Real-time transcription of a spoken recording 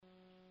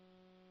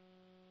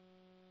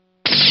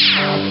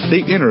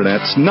The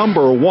Internet's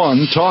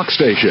 #1 talk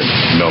station.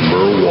 #1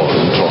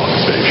 talk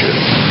station.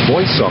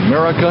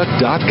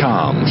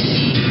 VoiceAmerica.com.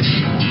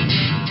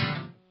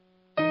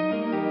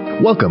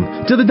 Welcome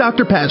to the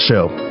Dr. Pat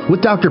Show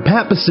with Dr.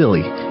 Pat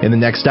Basile. In the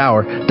next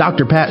hour,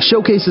 Dr. Pat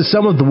showcases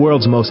some of the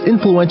world's most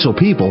influential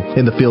people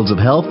in the fields of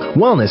health,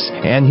 wellness,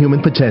 and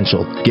human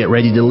potential. Get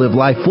ready to live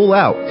life full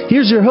out.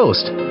 Here's your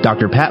host,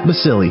 Dr. Pat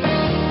Basile.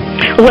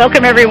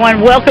 Welcome,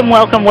 everyone. Welcome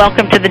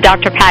to the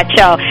Dr. Pat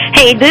Show.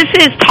 Hey, this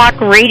is talk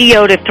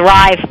radio to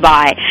thrive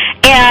by.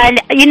 And,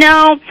 you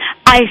know,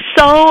 I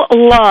so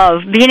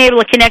love being able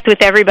to connect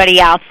with everybody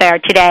out there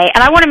today.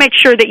 And I want to make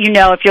sure that you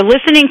know, if you're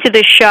listening to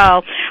this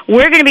show,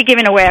 we're going to be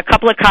giving away a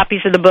couple of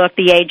copies of the book,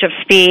 The Age of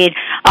Speed.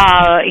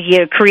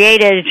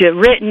 Created,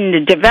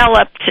 written,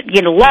 developed,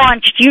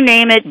 launched, you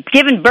name it,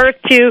 given birth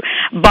to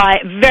by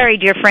a very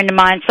dear friend of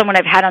mine, someone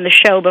I've had on the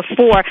show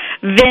before,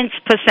 Vince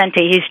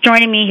Poscente. He's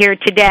joining me here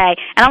today.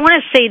 And I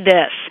want to say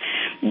this.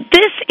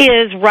 This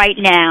is right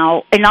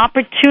now an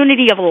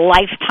opportunity of a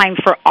lifetime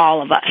for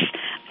all of us.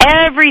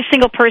 Every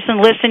single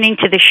person listening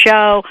to the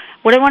show,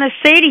 what I want to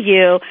say to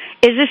you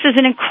is this is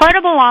an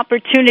incredible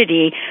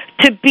opportunity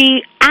to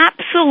be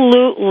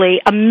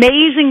absolutely,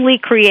 amazingly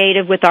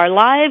creative with our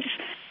lives,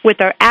 with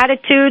our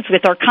attitudes,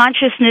 with our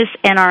consciousness,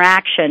 and our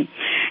action.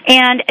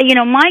 And,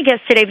 my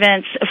guest today,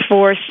 Vince,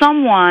 for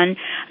someone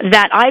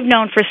that I've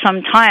known for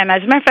some time,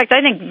 as a matter of fact,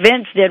 I think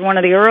Vince did one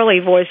of the early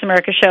Voice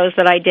America shows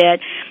that I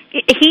did.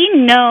 He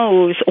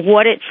knows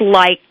what it's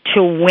like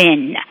to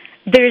win.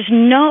 There's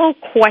no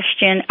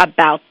question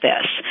about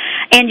this.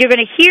 And you're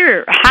going to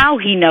hear how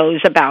he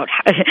knows about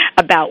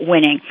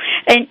winning.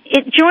 And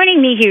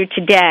joining me here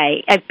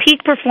today, a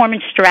peak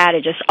performance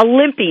strategist,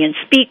 Olympian,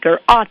 speaker,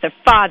 author,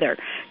 father,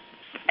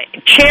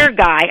 chair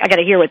guy, I got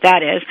to hear what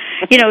that is.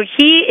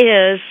 He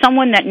is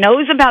someone that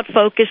knows about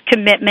focus,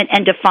 commitment,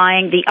 and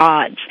defying the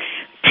odds.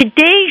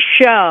 Today's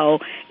show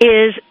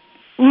is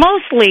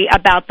mostly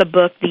about the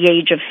book, The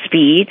Age of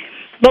Speed,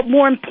 but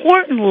more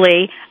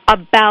importantly,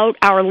 about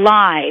our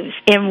lives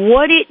and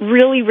what it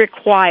really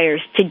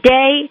requires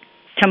today,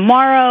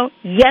 tomorrow,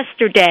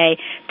 yesterday,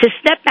 to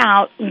step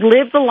out,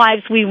 live the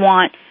lives we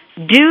want,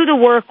 do the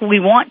work we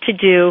want to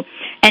do,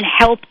 and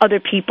help other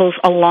people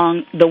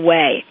along the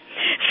way.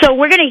 So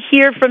we're going to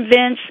hear from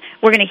Vince.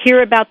 We're going to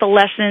hear about the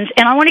lessons,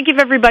 and I want to give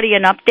everybody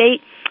an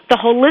update. The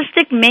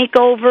Holistic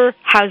Makeover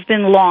has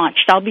been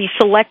launched. I'll be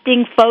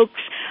selecting folks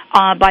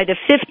by the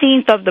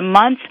 15th of the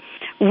month.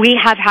 We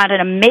have had an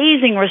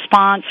amazing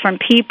response from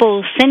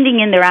people sending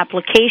in their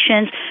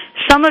applications.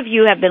 Some of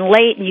you have been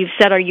late, and you've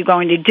said, are you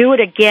going to do it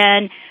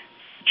again?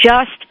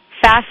 Just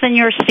fasten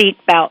your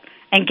seatbelt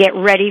and get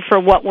ready for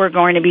what we're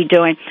going to be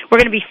doing. We're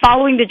going to be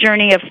following the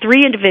journey of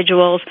 3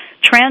 individuals,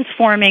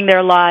 transforming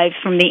their lives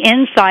from the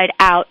inside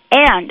out,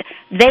 and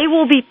they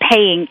will be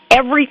paying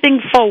everything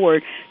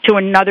forward to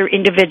another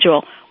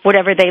individual,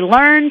 whatever they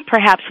learn,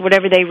 perhaps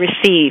whatever they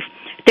receive.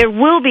 There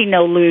will be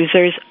no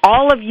losers.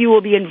 All of you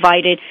will be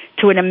invited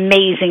to an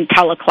amazing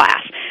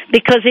teleclass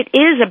because it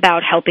is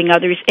about helping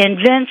others, and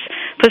Vince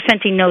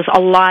Poscente knows a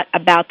lot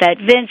about that.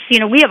 Vince,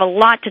 we have a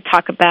lot to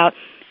talk about.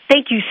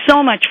 Thank you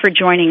so much for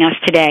joining us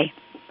today.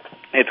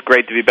 It's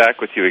great to be back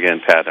with you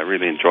again, Pat. I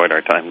really enjoyed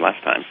our time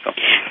last time. So,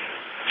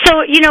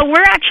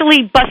 we're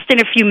actually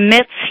busting a few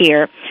myths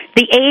here.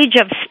 The Age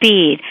of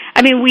Speed.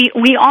 I mean,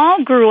 we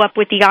all grew up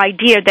with the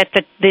idea that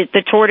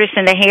the tortoise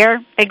and the hare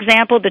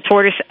example, the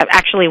tortoise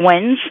actually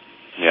wins.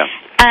 Yeah.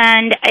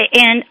 And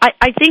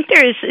I think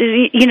there's,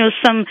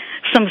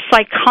 some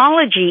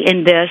psychology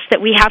in this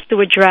that we have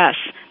to address.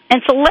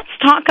 And so let's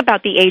talk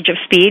about The Age of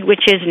Speed,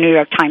 which is a New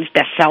York Times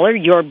bestseller,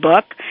 your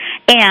book,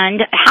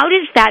 and how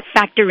does that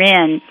factor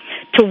in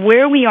to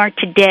where we are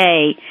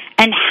today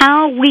and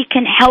how we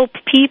can help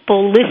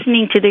people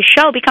listening to this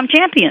show become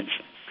champions?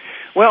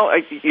 Well,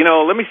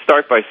 let me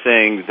start by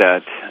saying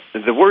that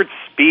the word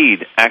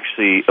speed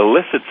actually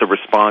elicits a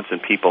response in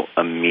people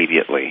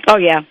immediately. Oh,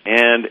 yeah.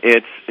 And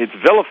it's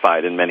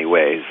vilified in many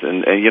ways.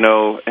 And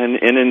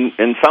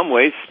in some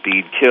ways,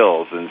 speed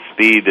kills, and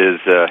speed is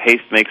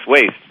haste makes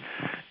waste.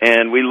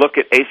 And we look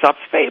at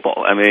Aesop's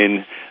fable. I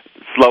mean,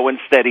 slow and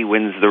steady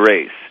wins the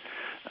race.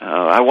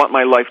 I want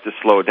my life to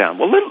slow down.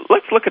 Well,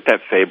 let's look at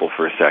that fable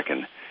for a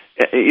second.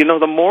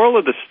 The moral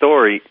of the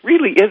story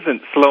really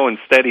isn't slow and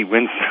steady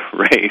wins the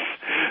race.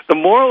 The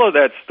moral of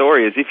that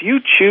story is if you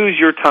choose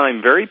your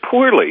time very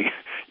poorly,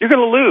 you're going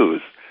to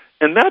lose.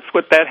 And that's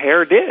what that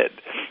hare did.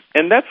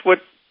 And that's what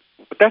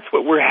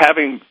we're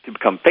having to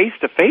come face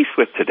to face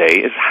with today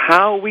is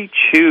how we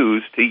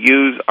choose to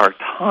use our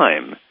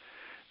time,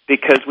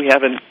 because we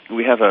have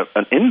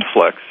an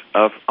influx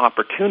of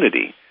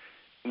opportunity.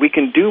 We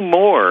can do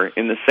more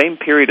in the same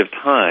period of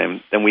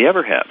time than we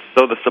ever have.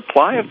 So the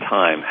supply of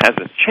time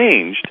hasn't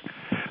changed,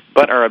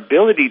 but our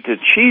ability to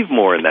achieve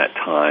more in that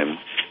time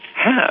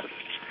has.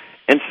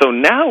 And so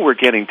now we're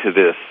getting to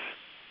this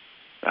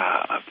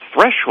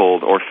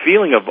threshold or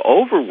feeling of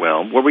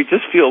overwhelm where we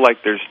just feel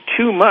like there's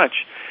too much.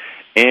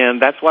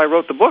 And that's why I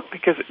wrote the book,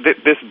 because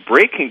this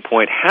breaking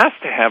point has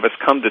to have us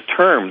come to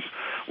terms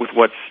with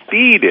what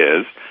speed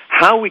is,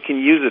 how we can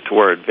use it to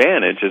our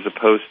advantage as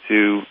opposed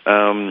to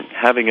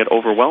having it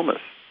overwhelm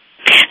us.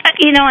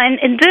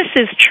 And this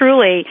is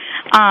truly,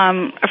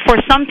 for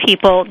some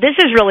people, this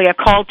is really a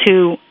call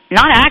to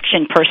not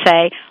action per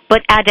se,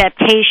 but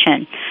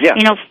adaptation. Yeah.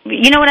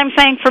 You know what I'm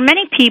saying? For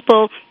many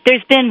people,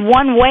 there's been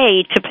one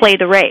way to play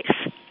the race.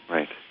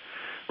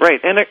 Right.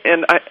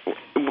 And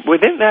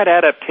within that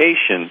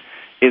adaptation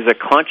is a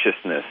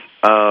consciousness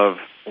of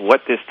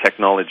what this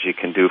technology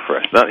can do for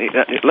us. Now,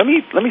 let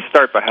me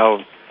start by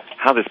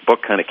how this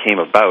book kind of came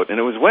about, and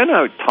it was when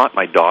I taught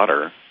my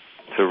daughter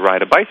to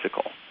ride a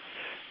bicycle.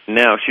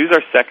 Now, she was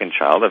our second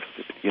child.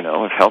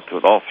 I've helped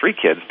with all three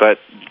kids, but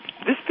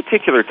this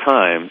particular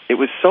time, it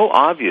was so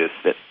obvious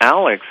that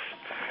Alex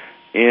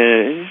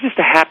is just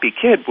a happy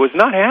kid, was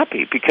not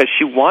happy because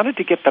she wanted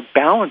to get the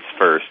balance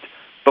first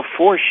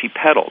before she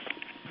pedaled.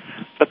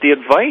 But the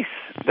advice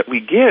that we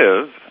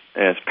give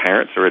as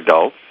parents or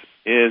adults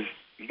is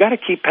you got to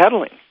keep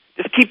pedaling.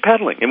 Just keep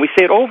pedaling. And we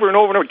say it over and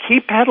over and over,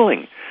 keep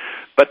pedaling.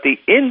 But the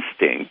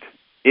instinct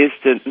is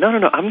to, no,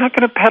 I'm not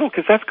going to pedal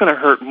because that's going to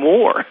hurt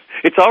more.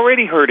 It's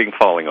already hurting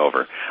falling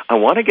over. I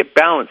want to get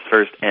balanced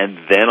first, and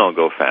then I'll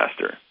go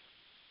faster.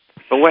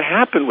 But what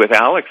happened with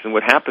Alex, and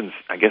what happens,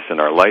 I guess, in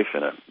our life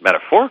in a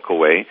metaphorical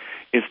way,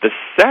 is the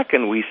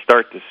second we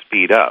start to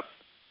speed up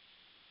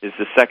is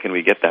the second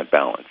we get that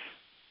balance,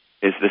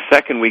 is the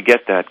second we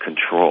get that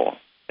control.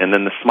 And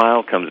then the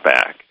smile comes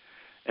back.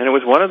 And it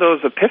was one of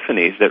those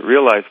epiphanies that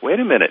realized, wait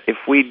a minute, if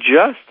we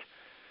just,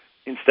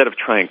 instead of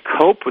trying to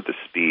cope with the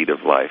speed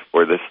of life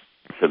or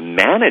to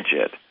manage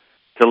it,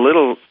 to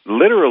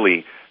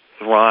literally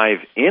thrive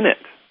in it,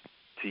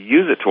 to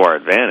use it to our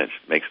advantage,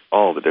 makes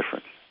all the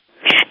difference.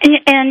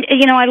 And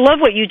I love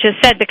what you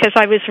just said because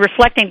I was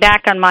reflecting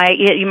back on my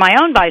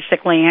own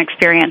bicycling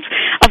experience.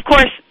 Of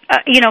course,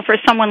 for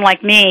someone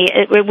like me,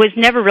 it was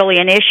never really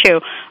an issue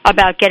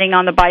about getting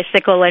on the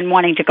bicycle and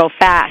wanting to go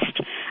fast,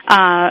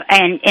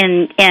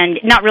 and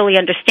not really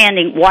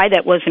understanding why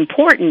that was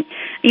important.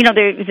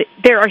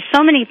 There are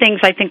so many things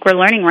I think we're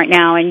learning right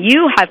now, and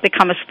you have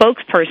become a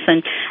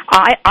spokesperson.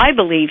 I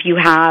believe you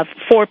have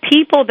for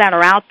people that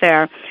are out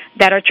there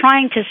that are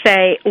trying to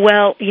say,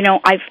 well,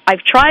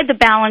 I've tried the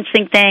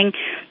balancing thing,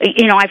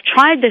 I've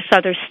tried this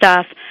other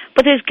stuff,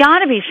 but there's got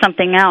to be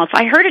something else.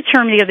 I heard a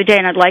term the other day,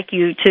 and I'd like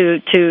you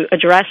to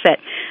address it.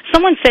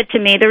 Someone said to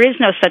me, there is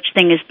no such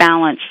thing as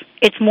balance.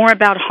 It's more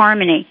about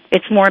harmony.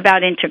 It's more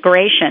about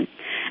integration.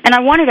 And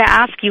I wanted to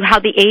ask you how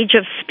the age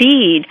of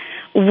speed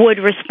would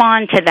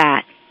respond to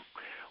that.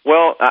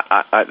 Well,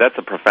 that's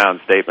a profound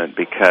statement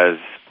because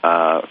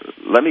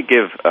let me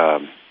give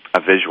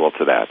a visual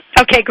to that.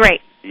 Okay,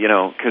 great.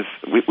 Because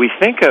we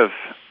think of,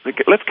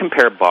 let's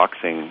compare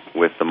boxing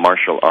with the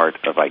martial art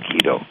of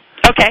Aikido.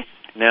 Okay.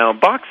 Now,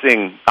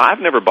 boxing, I've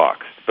never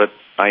boxed, but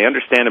I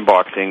understand in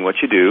boxing what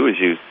you do is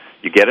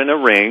you get in a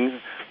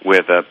ring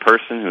with a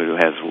person who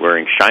has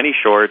wearing shiny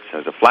shorts,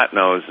 has a flat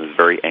nose, and is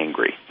very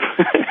angry.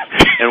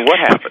 And what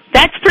happens?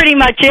 That's pretty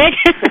much it.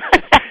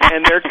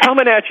 And they're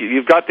coming at you.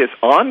 You've got this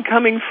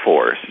oncoming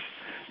force,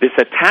 this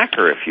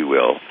attacker, if you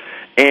will,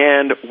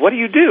 and what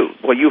do?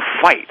 Well, you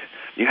fight.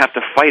 You have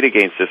to fight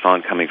against this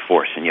oncoming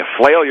force, and you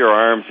flail your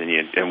arms,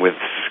 and with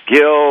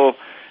skill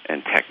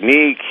and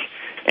technique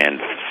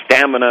and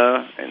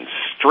stamina and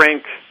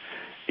strength,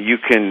 you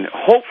can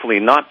hopefully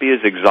not be as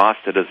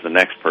exhausted as the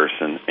next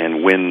person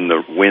and win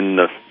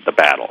the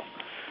battle.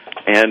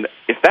 And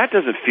if that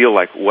doesn't feel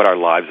like what our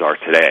lives are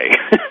today,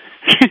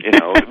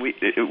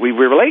 we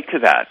relate to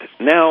that.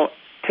 Now,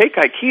 take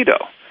Aikido,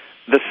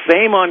 the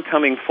same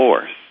oncoming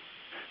force,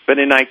 but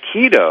in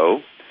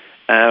Aikido,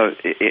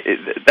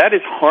 that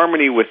is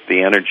harmony with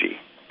the energy.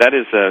 That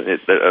is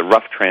a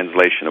rough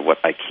translation of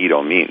what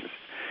Aikido means.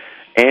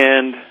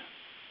 And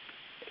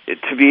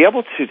to be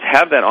able to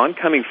have that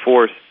oncoming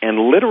force and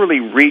literally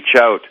reach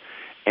out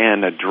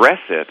and address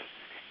it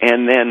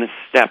and then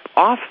step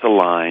off the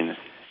line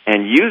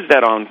and use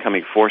that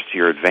oncoming force to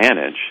your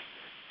advantage,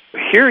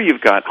 here you've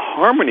got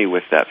harmony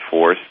with that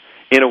force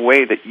in a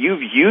way that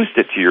you've used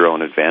it to your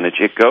own advantage.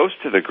 It goes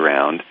to the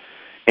ground,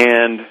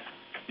 and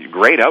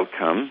great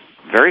outcome,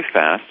 very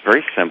fast,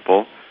 very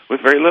simple,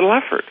 with very little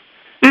effort.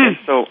 And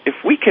so if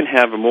we can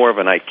have more of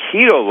an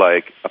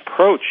Aikido-like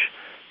approach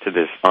to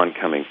this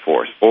oncoming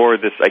force, or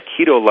this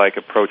Aikido-like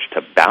approach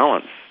to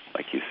balance,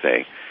 like you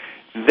say,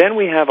 then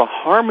we have a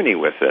harmony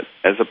with it,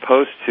 as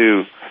opposed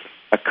to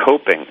a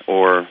coping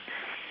or,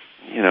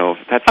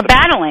 that's a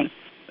battling.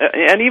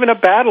 And even a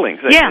battling.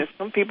 Yeah.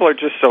 Some people are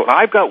just so,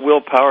 I've got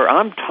willpower,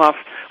 I'm tough,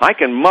 I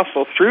can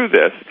muscle through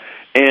this,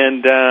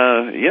 and,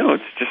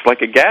 it's just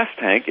like a gas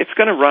tank, it's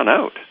going to run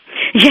out.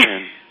 Yeah.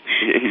 And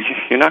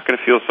you're not going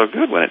to feel so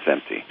good when it's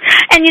empty.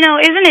 And,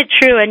 isn't it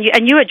true, and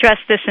you address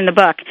this in the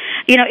book,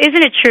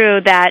 isn't it true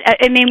that,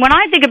 when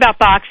I think about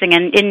boxing,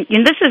 and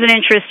this is an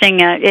interesting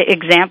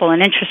example,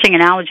 an interesting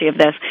analogy of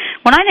this.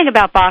 When I think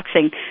about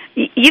boxing,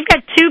 you've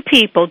got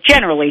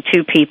generally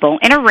two people,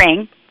 in a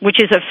ring,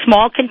 which is a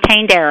small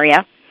contained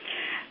area,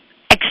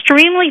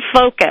 extremely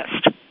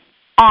focused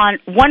on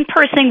one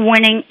person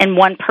winning and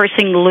one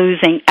person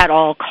losing at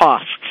all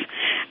costs.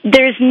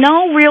 There's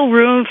no real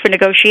room for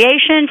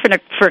negotiation,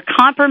 for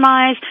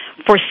compromise,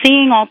 for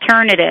seeing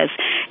alternatives.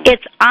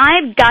 It's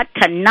I've got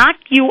to knock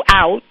you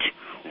out,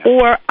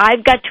 or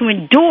I've got to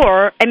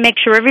endure and make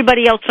sure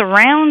everybody else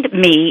around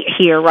me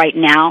here right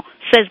now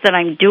says that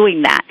I'm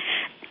doing that.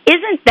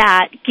 Isn't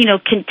that,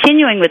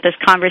 continuing with this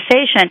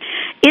conversation,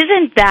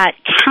 isn't that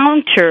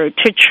counter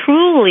to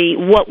truly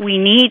what we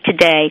need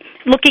today,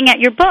 looking at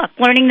your book,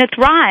 Learning to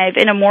Thrive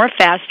in a More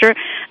Faster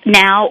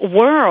Now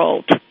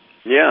World?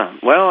 Yeah,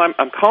 well,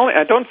 I'm calling.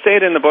 I don't say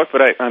it in the book,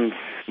 but I'm.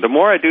 The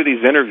more I do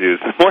these interviews,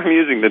 the more I'm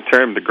using the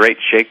term "the Great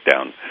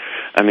Shakedown."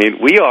 I mean,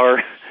 we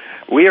are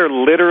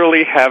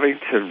literally having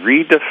to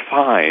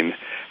redefine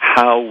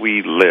how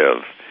we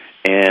live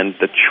and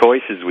the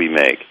choices we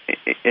make.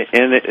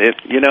 And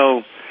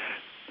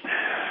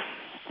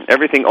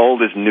everything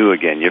old is new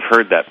again. You've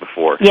heard that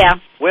before. Yeah.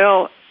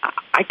 Well,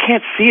 I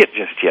can't see it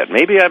just yet.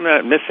 Maybe I'm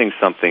not missing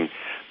something,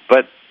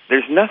 but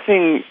there's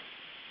nothing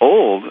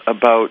old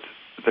about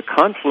the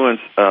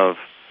confluence of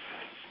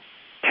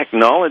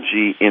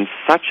technology in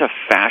such a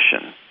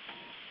fashion,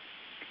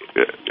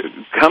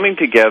 coming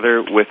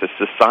together with a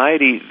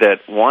society that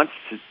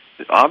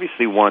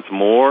obviously wants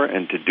more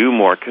and to do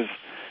more, because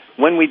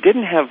when we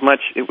didn't have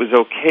much, it was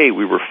okay.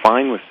 We were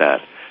fine with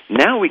that.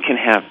 Now we can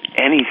have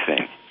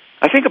anything.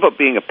 I think about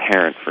being a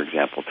parent, for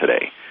example,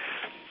 today.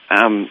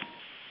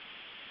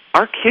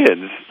 Our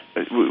kids,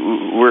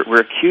 we're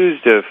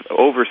accused of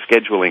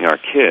overscheduling our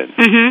kids.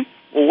 Mm-hmm.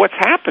 Well, what's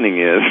happening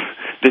is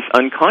this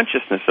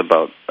unconsciousness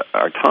about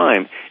our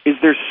time is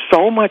there's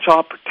so much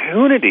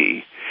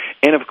opportunity.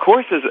 And, of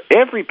course, as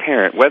every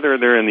parent, whether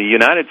they're in the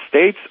United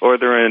States or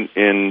they're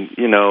in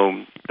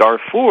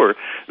Darfur,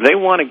 they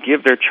want to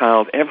give their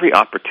child every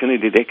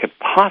opportunity they could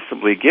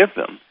possibly give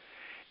them.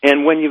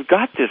 And when you've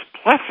got this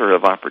plethora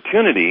of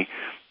opportunity,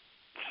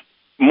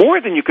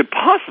 more than you could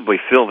possibly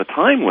fill the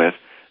time with,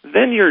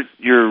 then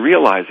you're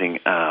realizing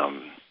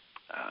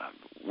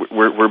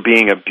we're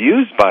being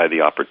abused by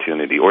the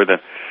opportunity, or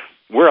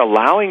we're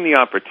allowing the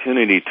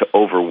opportunity to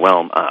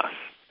overwhelm us.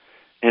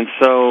 And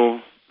so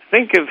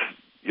think of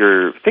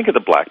the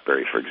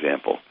BlackBerry, for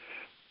example.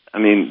 I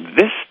mean,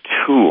 this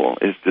tool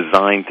is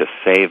designed to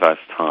save us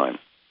time.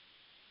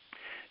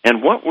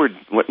 And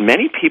what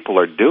many people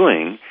are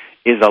doing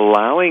is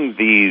allowing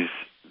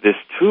this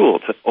tool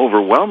to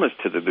overwhelm us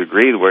to the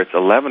degree where it's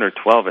 11 or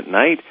 12 at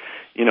night.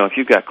 If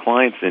you've got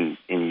clients in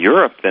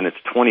Europe, then it's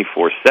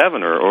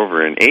 24/7, or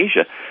over in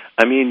Asia.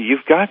 I mean,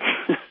 you've got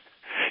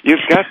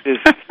this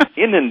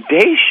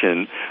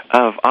inundation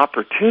of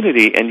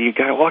opportunity, and I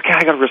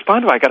got to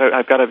respond to it.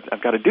 I've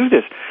got to do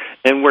this,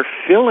 and we're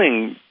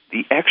filling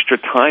the extra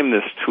time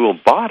this tool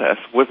bought us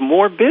with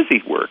more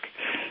busy work,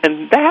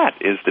 and that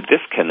is the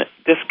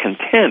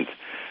discontent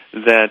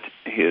that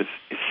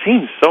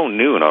seems so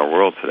new in our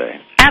world today.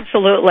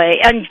 Absolutely.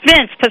 And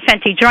Vince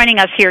Poscente joining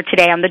us here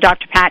today on the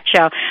Dr. Pat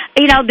Show.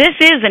 This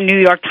is a New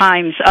York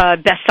Times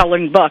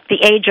best-selling book,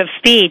 The Age of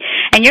Speed,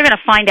 and you're going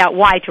to find out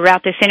why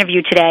throughout this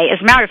interview today.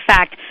 As a matter of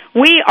fact,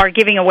 we are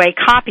giving away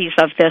copies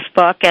of this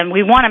book, and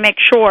we want to make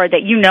sure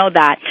that you know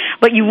that.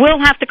 But you will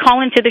have to call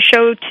into the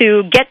show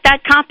to get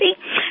that copy,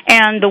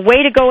 and the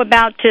way to go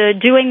about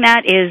doing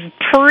that is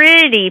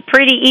pretty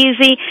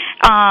easy.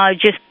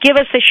 Just give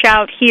us a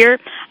shout here,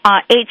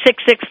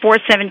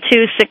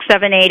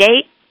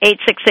 866-472-6788.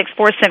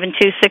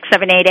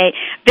 866-472-6788.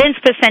 Vince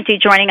Poscente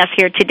joining us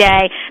here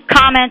today.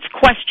 Comments,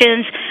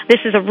 questions.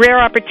 This is a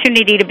rare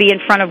opportunity to be in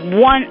front of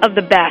one of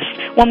the best.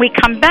 When we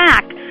come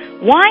back,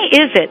 why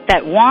is it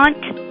that want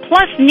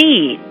plus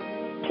need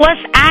plus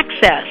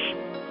access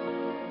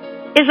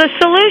is a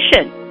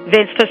solution?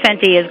 Vince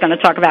Poscente is going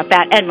to talk about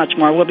that and much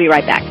more. We'll be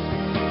right back.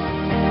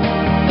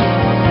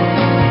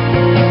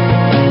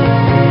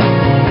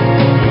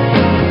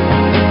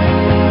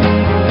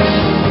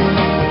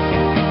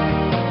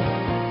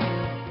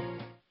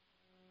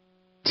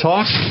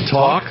 Talk,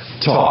 talk,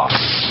 talk.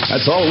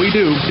 That's all we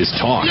do is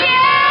talk.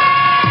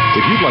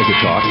 If you'd like to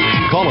talk,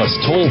 call us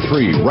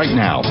toll-free right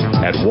now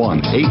at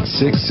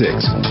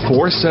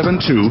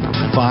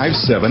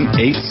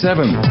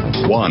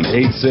 1-866-472-5787.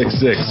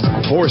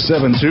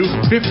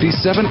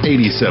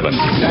 1-866-472-5787.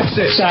 That's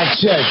it.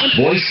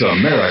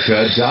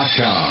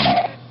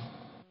 VoiceAmerica.com.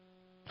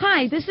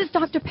 Hi, this is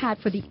Dr. Pat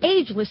for the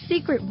Ageless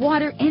Secret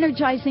Water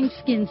Energizing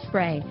Skin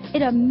Spray.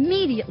 It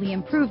immediately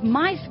improved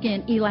my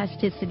skin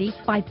elasticity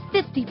by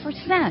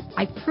 50%.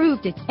 I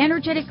proved its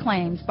energetic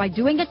claims by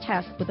doing a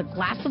test with a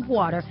glass of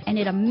water, and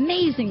it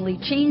amazingly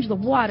changed the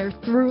water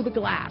through the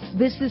glass.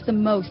 This is the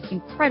most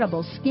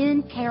incredible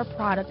skin care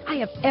product I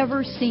have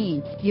ever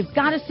seen. You've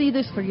got to see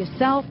this for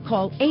yourself.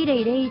 Call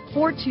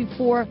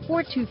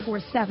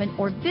 888-424-4247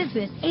 or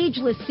visit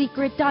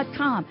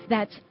agelesssecret.com.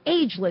 That's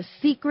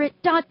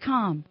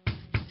agelesssecret.com.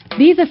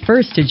 Be the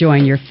first to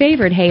join your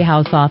favorite Hay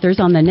House authors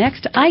on the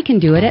next I Can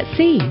Do It at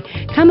Sea.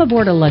 Come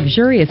aboard a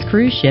luxurious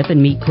cruise ship and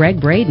meet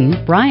Greg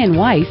Braden, Brian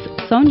Weiss,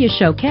 Sonia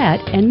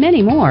Choquette, and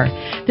many more.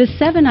 The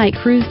 7-night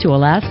cruise to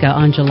Alaska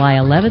on July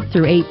 11th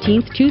through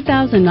 18th,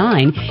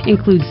 2009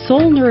 includes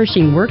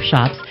soul-nourishing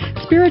workshops,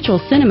 spiritual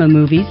cinema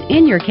movies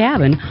in your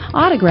cabin,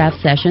 autograph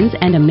sessions,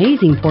 and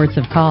amazing ports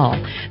of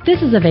call.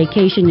 This is a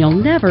vacation you'll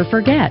never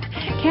forget.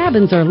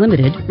 Cabins are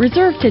limited.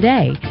 Reserve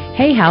today.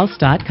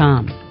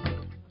 HayHouse.com.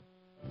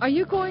 Are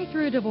you going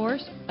through a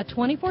divorce? A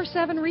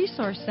 24/7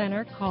 resource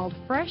center called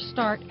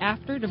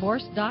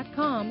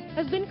FreshStartAfterDivorce.com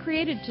has been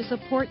created to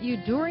support you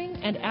during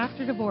and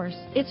after divorce.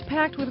 It's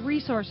packed with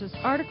resources,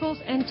 articles,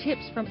 and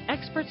tips from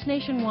experts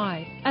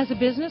nationwide. As a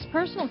business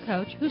personal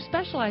coach who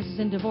specializes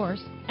in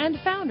divorce and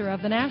founder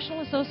of the National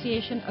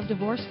Association of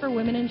Divorce for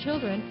Women and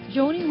Children,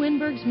 Joni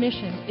Winberg's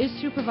mission is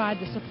to provide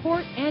the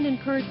support and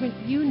encouragement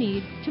you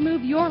need to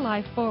move your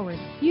life forward.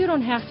 You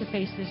don't have to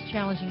face this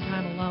challenging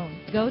time alone.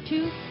 Go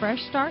to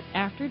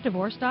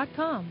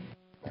FreshStartAfterDivorce.com.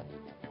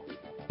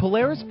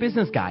 Polaris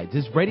Business Guides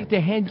is ready to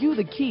hand you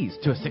the keys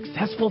to a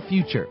successful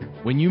future.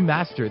 When you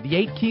master the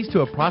 8 keys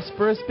to a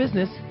prosperous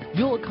business,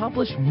 you'll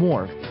accomplish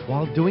more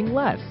while doing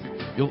less.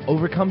 You'll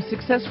overcome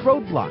success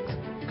roadblocks,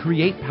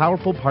 create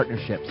powerful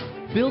partnerships,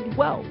 build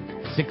wealth,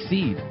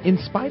 succeed in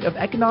spite of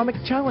economic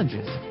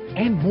challenges,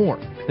 and more.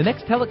 The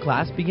next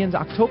teleclass begins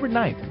October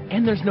 9th,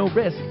 and there's no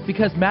risk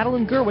because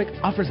Madeline Gerwick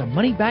offers a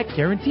money-back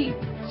guarantee,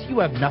 so you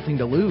have nothing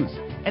to lose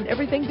and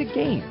everything to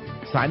gain.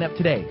 Sign up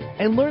today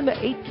and learn the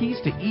 8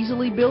 keys to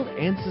easily build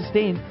and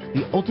sustain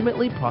the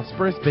ultimately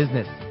prosperous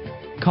business.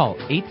 Call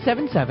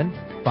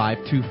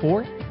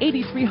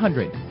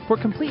 877-524-8300 for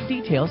complete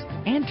details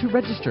and to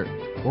register,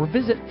 or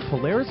visit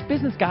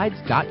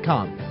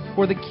PolarisBusinessGuides.com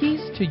for the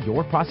keys to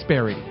your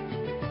prosperity.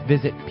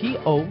 Visit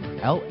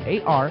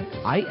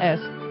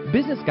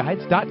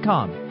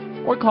PolarisBusinessGuides.com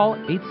or call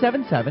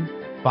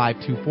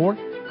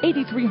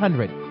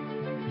 877-524-8300.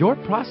 Your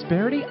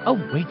prosperity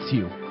awaits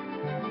you.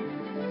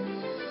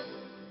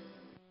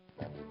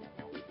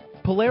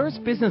 Polaris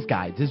Business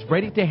Guides is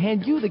ready to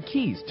hand you the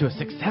keys to a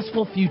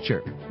successful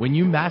future when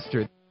you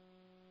master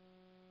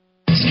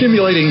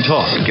Stimulating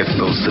talk. It gets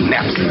those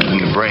synapses in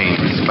the brain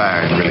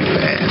firing really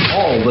fast.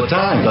 All the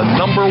time. The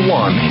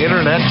 #1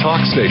 Internet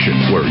talk station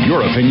where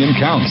your opinion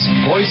counts.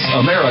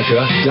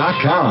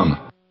 VoiceAmerica.com.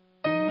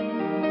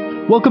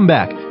 Welcome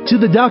back to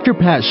the Dr.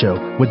 Pat Show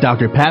with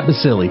Dr. Pat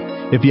Basile.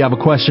 If you have a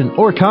question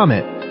or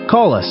comment,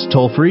 call us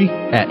toll-free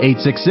at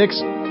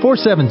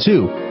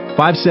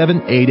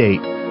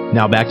 866-472-5788.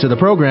 Now back to the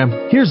program.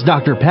 Here's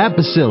Dr. Pat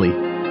Basile.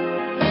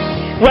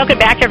 Welcome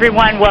back,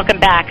 everyone. Welcome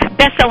back.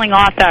 Best-selling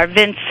author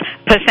Vince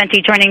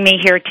Poscente joining me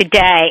here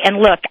today.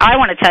 And look, I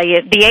want to tell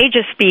you, The Age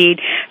of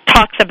Speed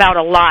talks about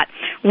a lot.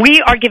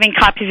 We are giving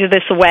copies of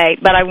this away,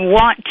 but I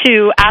want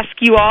to ask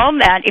you all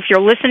that if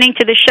you're listening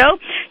to the show,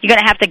 you're going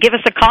to have to give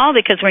us a call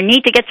because we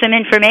need to get some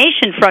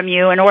information from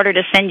you in order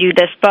to send you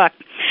this book.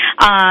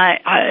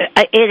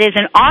 It is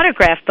an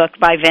autograph book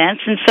by Vince,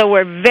 and so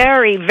we're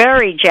very,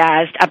 very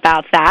jazzed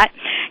about that.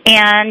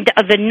 And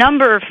the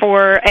number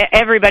for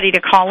everybody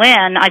to call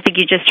in, I think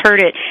you just heard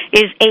it,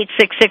 is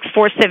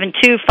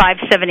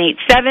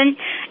 866-472-5787,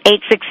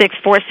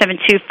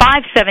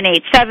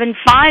 866-472-5787,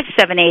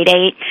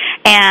 5788.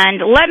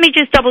 And let me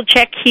just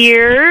double-check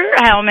here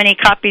how many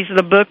copies of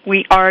the book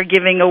we are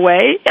giving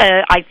away.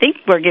 I think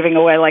we're giving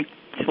away like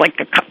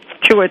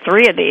 2 or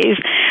 3 of these.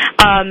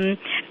 And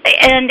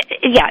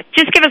yeah,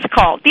 just give us a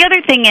call. The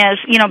other thing is,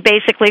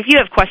 basically, if you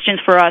have questions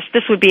for us,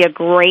 this would be a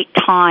great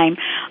time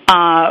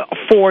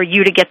for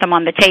you to get them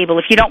on the table.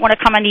 If you don't want to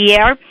come on the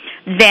air,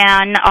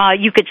 then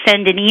you could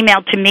send an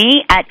email to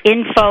me at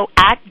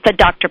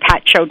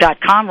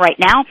info@thedrpatshow.com right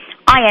now,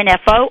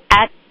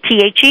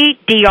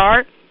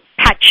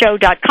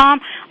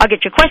 info@PATShow.com. I'll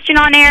get your question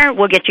on air.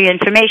 We'll get you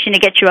information to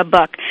get you a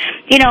book.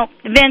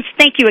 Vince,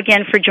 thank you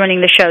again for joining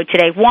the show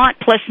today. Want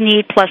plus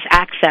need plus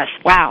access.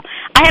 Wow.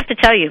 I have to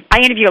tell you, I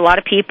interview a lot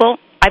of people.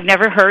 I've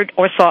never heard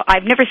or saw,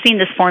 I've never seen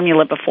this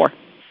formula before.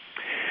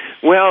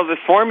 Well, the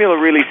formula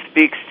really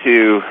speaks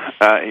to,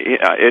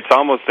 it's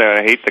almost,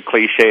 I hate the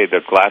cliche, the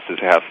glass is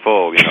half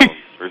full,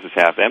 versus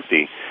half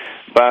empty.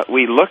 But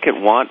we look at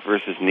want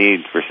versus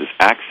need versus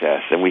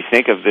access, and we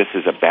think of this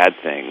as a bad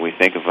thing. We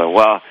think of,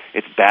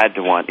 it's bad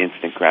to want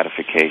instant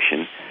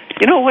gratification.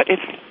 You know what?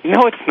 It's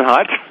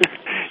not.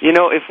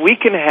 If we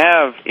can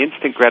have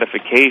instant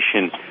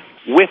gratification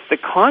with the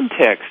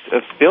context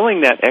of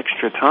filling that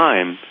extra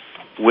time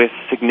with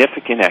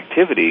significant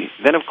activity,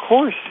 then of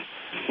course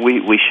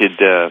we should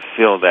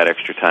fill that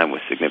extra time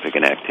with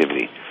significant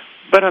activity.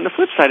 But on the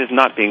flip side is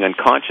not being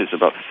unconscious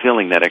about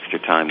filling that extra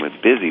time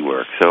with busy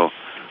work. So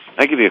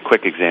I'll give you a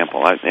quick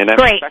example.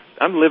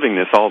 I'm living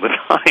this all the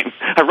time.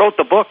 I wrote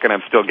the book, and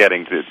I'm still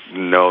getting to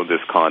know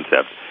this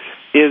concept.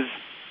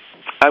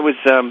 I was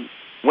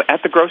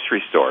at the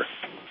grocery store,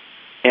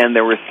 and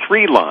there were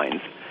 3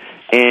 lines,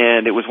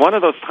 and it was one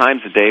of those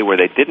times a day where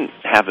they didn't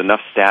have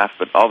enough staff,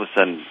 but all of a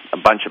sudden a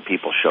bunch of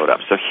people showed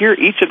up. So here,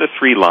 each of the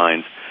 3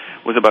 lines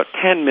was about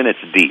 10 minutes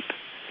deep.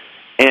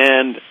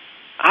 And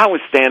I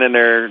was standing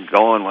there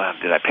going, well,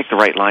 did I pick the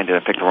right line? Did I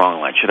pick the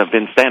wrong line? Should I have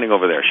been standing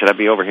over there? Should I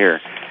be over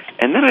here?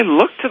 And then I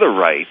looked to the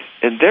right,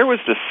 and there was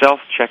the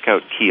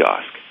self-checkout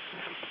kiosk,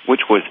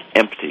 which was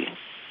empty.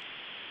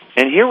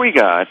 And here we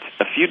got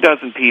a few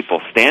dozen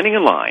people standing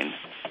in line,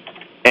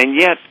 and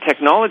yet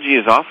technology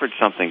has offered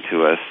something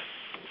to us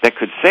that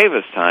could save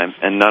us time,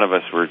 and none of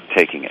us were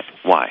taking it.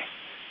 Why?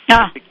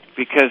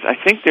 Because I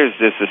think there's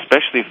this,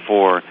 especially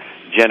for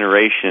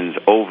generations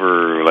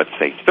over, let's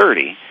say,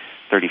 30,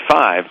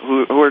 35,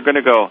 who are going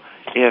to go,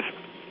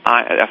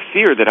 I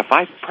fear that if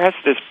I press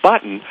this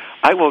button,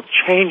 I will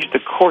change the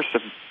course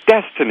of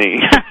destiny.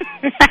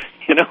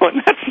 And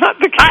that's not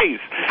the case.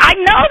 I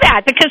know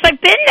that because I've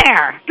been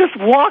there. Just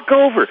walk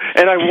over.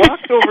 And I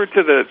walked over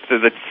to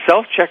the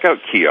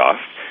self-checkout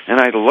kiosk, and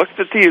I looked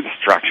at the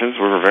instructions,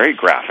 which were very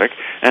graphic,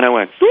 and I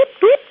went, doop,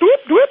 doop,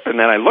 doop, doop, and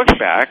then I looked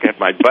back at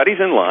my buddies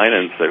in line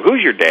and said,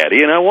 who's your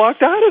daddy? And I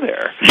walked out of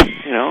there,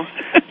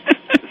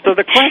 So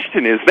the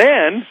question is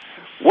then,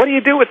 what do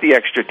you do with the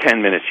extra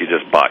 10 minutes you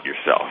just bought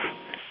yourself?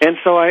 And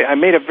so I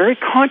made a very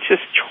conscious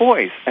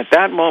choice at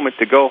that moment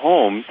to go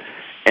home,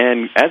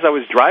 and as I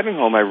was driving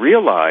home, I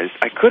realized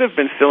I could have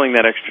been filling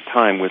that extra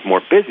time with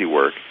more busy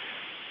work,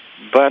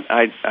 but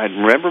I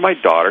remember my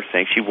daughter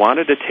saying she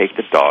wanted to take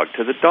the dog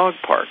to the dog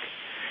park.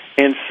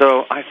 And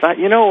so I thought,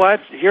 you know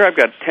what, here I've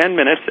got 10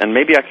 minutes, and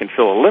maybe I can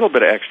fill a little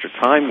bit of extra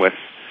time with,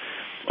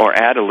 or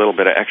add a little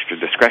bit of extra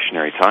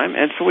discretionary time,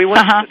 and so we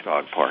went to the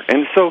dog park.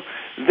 And so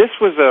this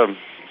was a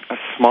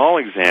small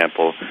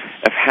example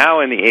of how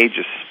in the age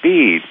of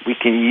speed we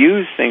can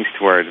use things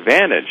to our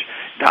advantage,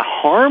 the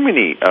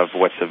harmony of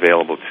what's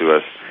available to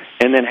us,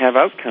 and then have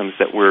outcomes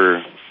that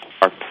are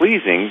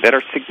pleasing, that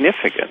are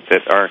significant,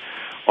 that are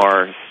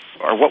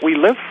what we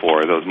live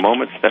for, those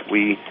moments that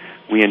we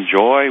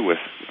enjoy with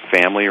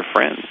family or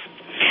friends.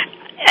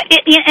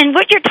 And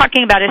what you're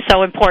talking about is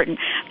so important.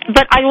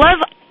 But I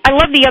love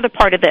the other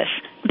part of this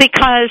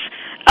because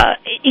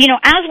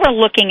as we're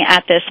looking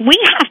at this, we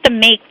have to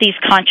make these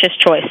conscious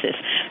choices.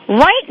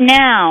 Right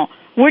now,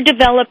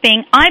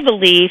 I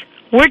believe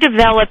we're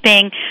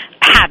developing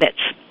habits.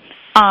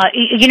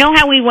 You know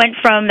how we went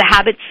from the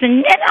habits,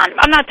 and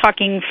I'm not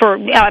talking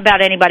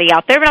about anybody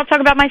out there, but I'll talk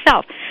about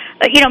myself.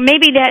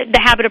 Maybe the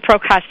habit of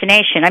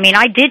procrastination. I mean,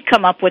 I did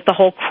come up with the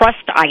whole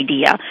crust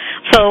idea,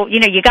 so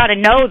you got to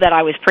know that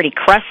I was pretty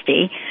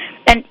crusty,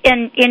 and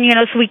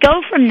so we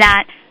go from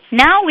that.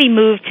 Now we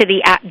move to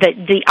the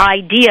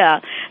idea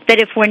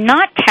that if we're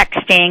not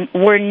texting,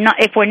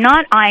 if we're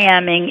not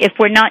IMing, if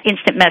we're not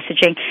instant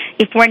messaging,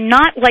 if we're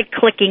not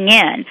clicking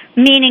in,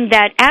 meaning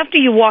that after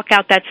you walk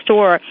out that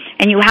store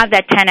and you have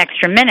that 10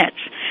 extra minutes,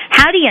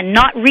 how do you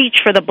not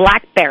reach for the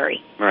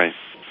BlackBerry? Right.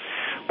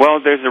 Well,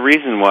 there's a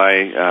reason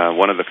why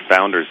one of the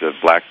founders of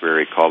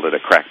BlackBerry called it a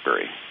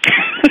crackberry.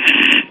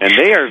 And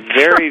they are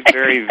very,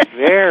 very,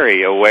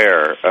 very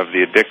aware of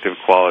the addictive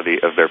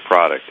quality of their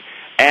product,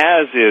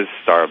 as is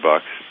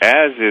Starbucks,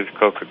 as is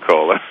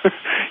Coca-Cola.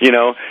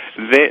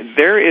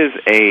 There is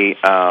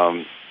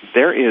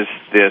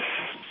this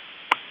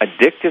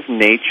addictive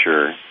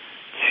nature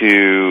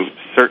to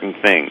certain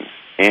things,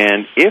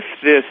 and if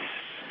this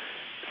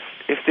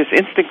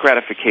instant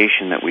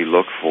gratification that we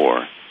look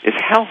for is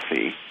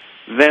healthy,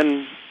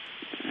 then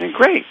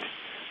great.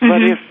 Mm-hmm.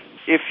 But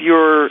if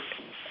you're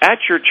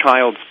at your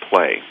child's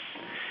play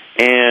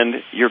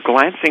and you're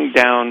glancing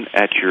down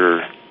at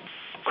your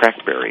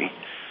crackberry,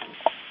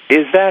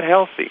 is that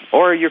healthy?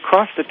 Or you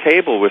cross the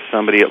table with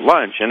somebody at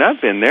lunch, and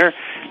I've been there,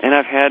 and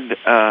I've had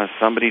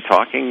somebody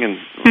talking and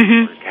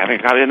having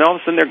a coffee, and all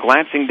of a sudden they're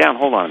glancing down.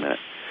 Hold on a minute.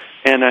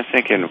 And I'm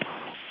thinking,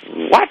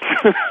 what?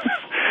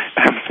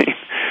 I'm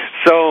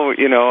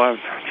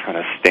trying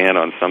to stand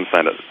on some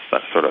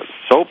sort of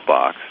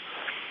soapbox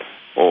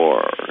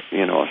or,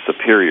 a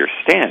superior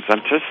stance.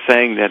 I'm just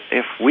saying that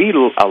if we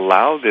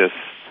allow this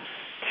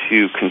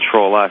to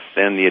control us,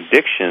 then the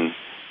addiction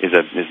is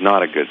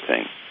not a good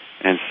thing.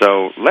 And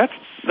so let's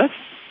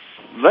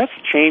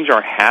change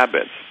our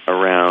habits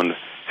around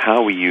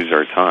how we use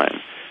our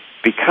time,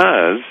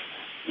 because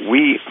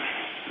we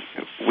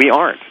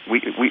aren't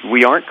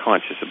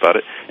conscious about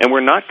it, and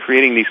we're not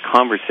creating these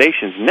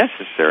conversations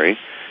necessary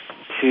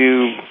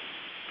to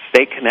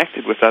stay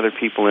connected with other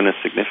people in a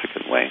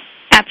significant way.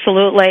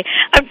 Absolutely.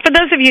 For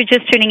those of you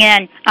just tuning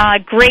in,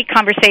 great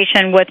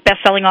conversation with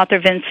best-selling author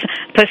Vince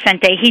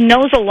Poscente. He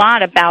knows a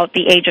lot about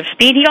the age of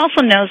speed. He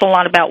also knows a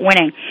lot about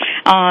winning.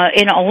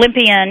 An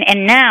Olympian,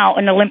 and now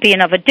an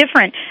Olympian of a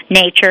different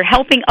nature,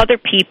 helping other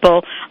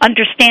people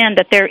understand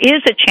that there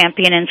is a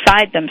champion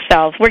inside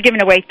themselves. We're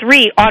giving away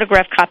 3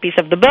 autographed copies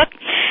of the book,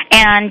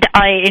 and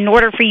in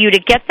order for you to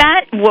get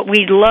that, what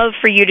we'd love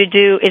for you to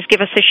do is give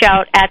us a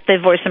shout at the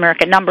Voice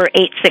America number,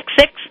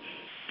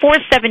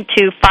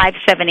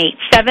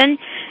 866-472-5787,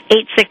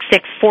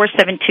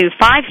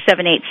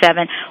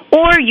 866-472-5787,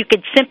 or you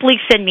could simply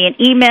send me an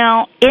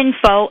email,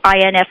 info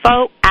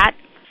at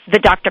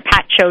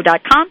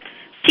thedrpatshow.com,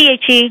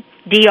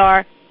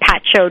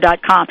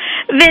 THEDR@patshow.com.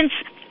 Vince,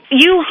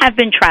 you have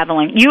been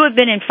traveling. You have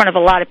been in front of a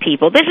lot of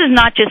people. This is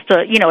not just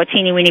a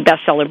teeny-weeny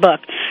bestseller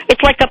book.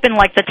 It's up in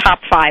the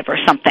top 5 or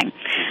something.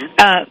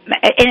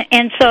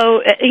 And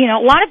so, a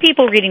lot of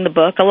people reading the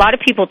book, a lot of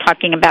people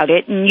talking about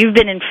it, and you've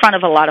been in front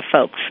of a lot of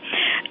folks.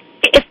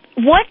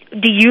 What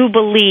do you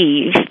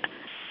believe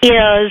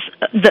is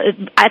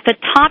at the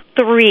top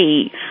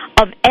 3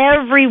 of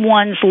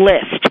everyone's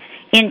list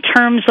in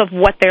terms of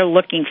what they're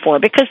looking for,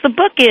 because the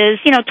book is,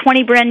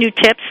 20 brand new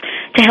tips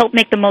to help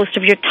make the most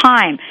of your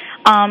time.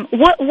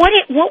 What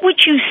would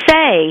you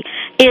say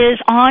is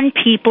on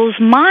people's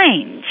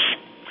minds?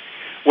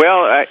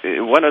 Well,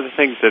 one of the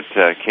things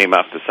that came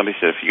up is somebody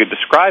said, if you could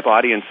describe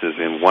audiences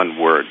in one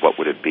word, what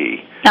would it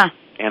be?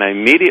 And I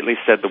immediately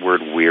said the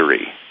word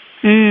weary.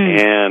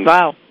 And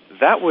wow,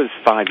 that was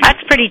 5 years.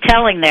 That's pretty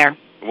telling there.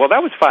 Well,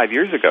 that was 5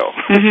 years ago.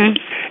 Mm-hmm.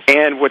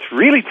 And what's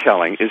really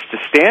telling is to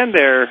stand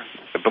there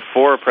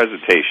before a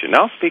presentation.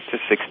 I'll speak to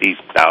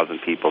 60,000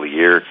 people a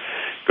year,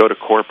 go to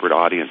corporate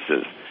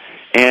audiences.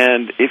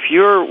 And if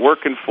you're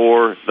working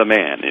for the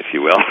man, if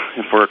you will,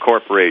 for a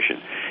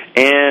corporation,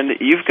 and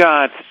you've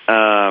got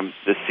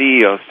the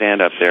CEO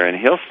stand up there, and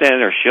he'll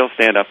stand or she'll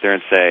stand up there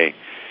and say,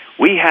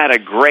 we had a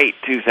great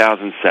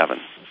 2007,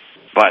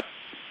 but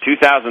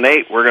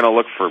 2008, we're going to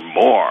look for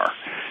more.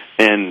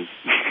 And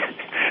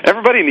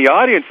everybody in the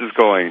audience is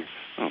going,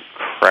 oh,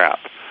 crap.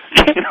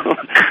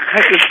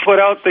 I just put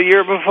out the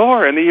year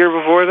before and the year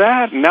before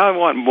that, and now I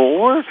want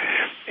more.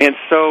 And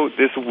so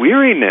this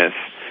weariness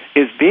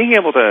is being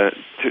able to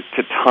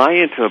tie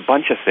into a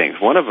bunch of things.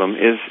 One of them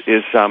is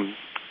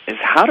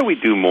how do we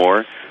do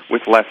more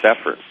with less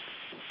effort?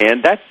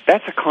 And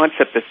that's a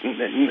concept that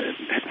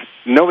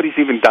nobody's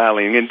even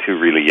dialing into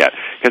really yet,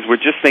 because we're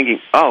just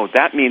thinking, oh,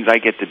 that means I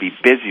get to be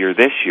busier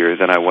this year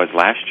than I was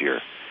last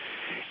year.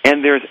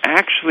 And there's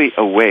actually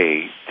a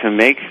way to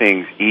make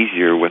things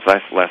easier with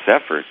less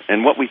effort.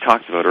 And what we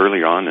talked about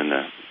earlier on in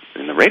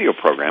the radio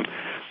program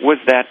was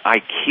that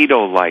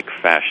Aikido-like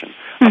fashion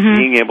of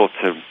being able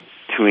to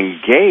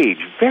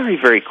engage very,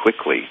 very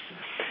quickly,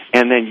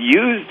 and then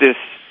use this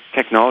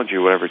technology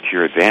or whatever to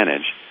your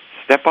advantage,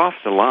 step off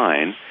the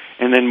line,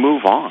 and then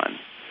move on.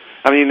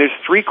 I mean, there's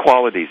 3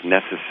 qualities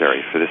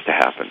necessary for this to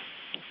happen.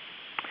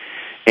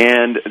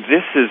 And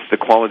this is the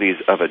qualities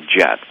of a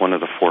jet, one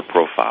of the 4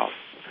 profiles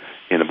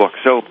in the book.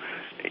 So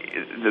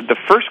the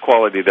first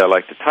quality that I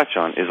like to touch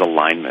on is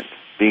alignment,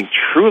 being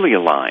truly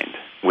aligned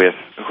with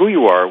who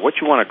you are, what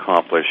you want to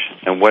accomplish,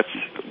 and what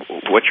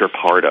you're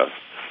part of.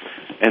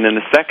 And then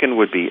the second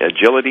would be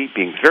agility,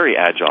 being very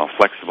agile,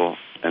 flexible.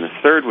 And the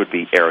third would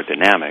be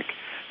aerodynamic,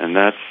 and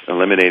that's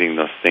eliminating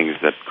those things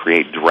that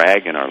create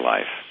drag in our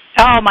life.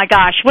 Oh, my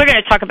gosh. We're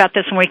going to talk about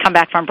this when we come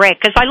back from break,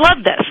 because I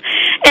love this.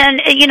 And,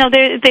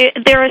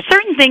 there are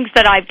certain things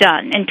that I've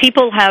done, and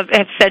people have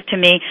said to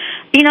me,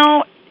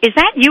 is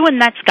that you in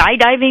that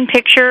skydiving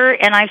picture?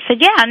 And I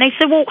said, yeah. And they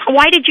said, well,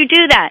 why did you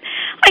do that?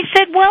 I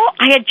said, well,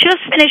 I had just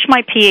finished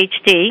my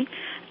PhD,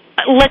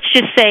 let's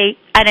just say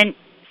at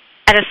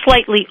a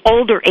slightly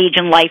older age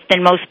in life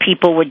than most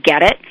people would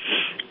get it.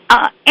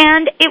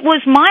 And it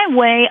was my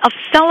way of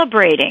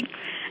celebrating.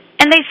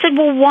 And they said,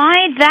 well, why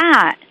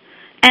that?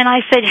 And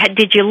I said,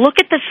 did you look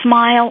at the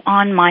smile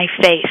on my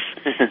face?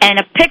 And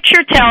a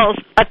picture tells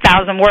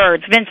 1,000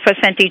 words. Vince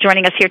Poscente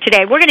joining us here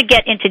today. We're going to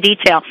get into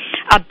detail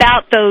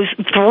about those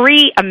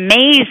 3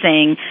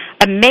 amazing,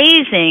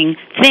 amazing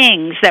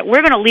things that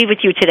we're going to leave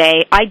with you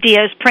today,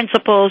 ideas,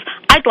 principles.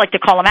 I'd like to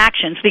call them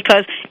actions,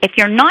 because if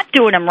you're not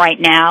doing them right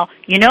now,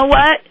 you know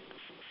what?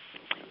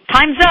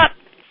 Time's up.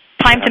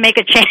 Time to make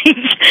a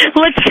change.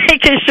 Let's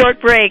take a short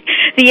break.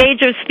 The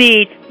Age of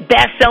Speed,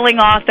 best-selling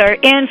author,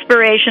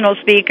 inspirational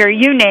speaker,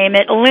 you name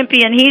it,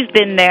 Olympian, he's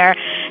been there.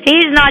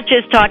 He's not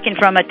just talking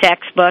from a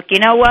textbook. You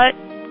know what?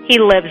 He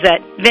lives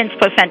it. Vince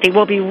Poscente.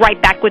 We'll be right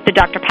back with the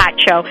Dr. Pat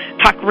Show.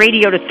 Talk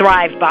radio to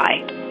thrive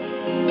by.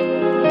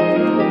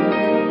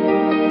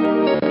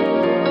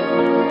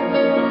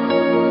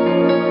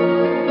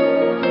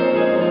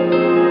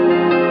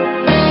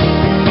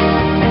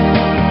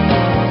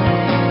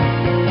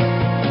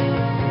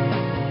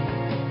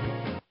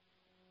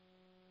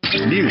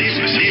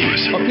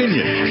 News,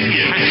 opinion,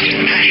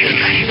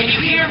 Can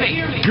you hear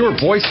me? your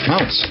voice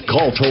counts.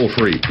 Call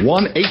toll-free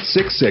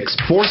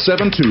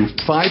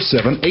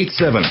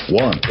 1-866-472-5787.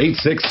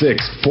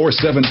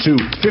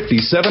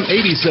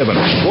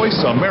 1-866-472-5787.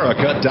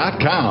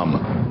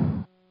 VoiceAmerica.com.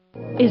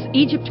 Is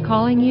Egypt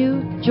calling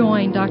you?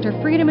 Join Dr.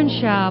 Friedemann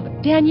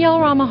Schaub, Danielle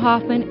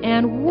Rama-Hoffman,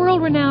 and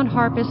world-renowned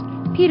harpist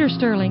Peter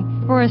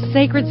Sterling for a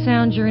sacred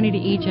sound journey to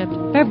Egypt,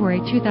 February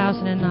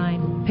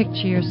 2009.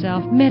 Picture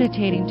yourself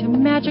meditating to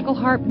magical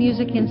harp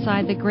music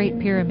inside the Great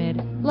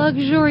Pyramid,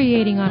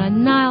 luxuriating on a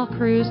Nile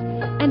cruise,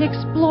 and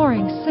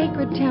exploring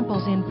sacred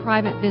temples in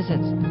private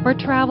visits for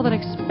travel that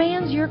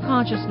expands your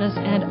consciousness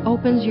and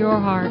opens your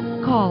heart.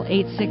 Call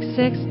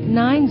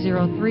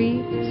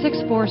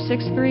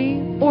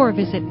 866-903-6463 or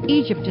visit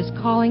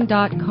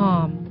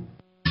EgyptIsCalling.com.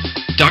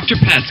 Dr.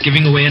 Pat's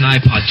giving away an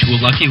iPod to a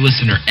lucky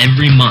listener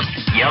every month.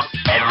 Yep,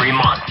 every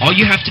month. All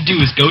you have to do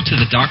is go to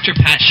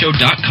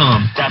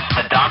thedrpatshow.com. That's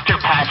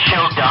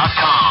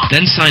thedrpatshow.com.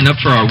 Then sign up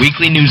for our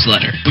weekly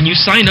newsletter. When you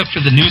sign up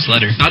for the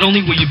newsletter, not only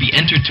will you be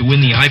entered to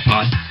win the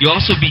iPod, you'll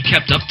also be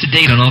kept up to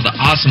date on all the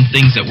awesome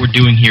things that we're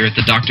doing here at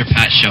the Dr.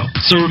 Pat Show.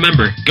 So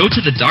remember, go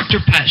to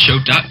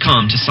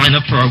thedrpatshow.com to sign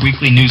up for our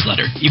weekly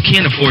newsletter. You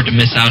can't afford to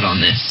miss out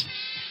on this.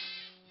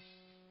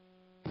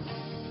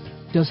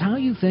 Does how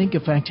you think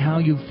affect how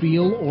you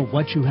feel or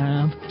what you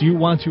have? Do you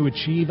want to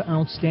achieve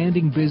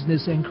outstanding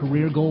business and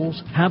career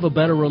goals, have a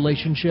better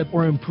relationship,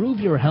 or improve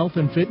your health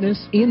and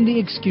fitness? End the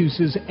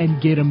excuses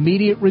and get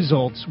immediate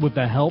results with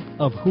the help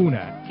of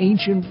Huna,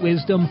 ancient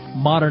wisdom,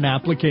 modern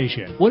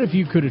application. What if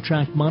you could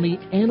attract money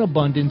and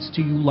abundance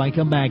to you like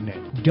a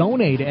magnet?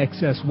 Donate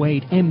excess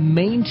weight and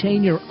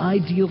maintain your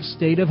ideal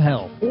state of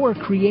health, or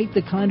create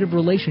the kind of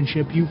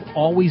relationship you've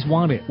always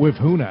wanted. With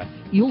Huna,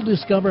 you'll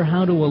discover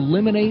how to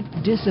eliminate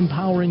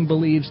disempowering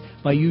beliefs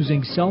by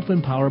using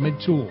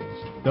self-empowerment tools.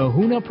 The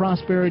Huna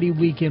Prosperity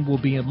Weekend will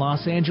be in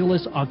Los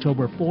Angeles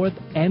October 4th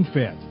and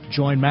 5th.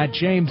 Join Matt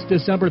James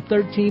December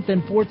 13th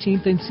and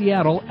 14th in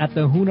Seattle at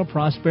the Huna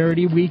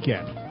Prosperity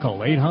Weekend. Call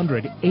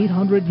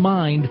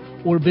 800-800-MIND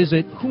or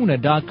visit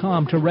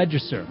Huna.com to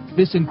register.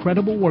 This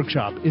incredible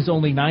workshop is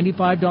only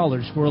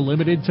 $95 for a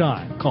limited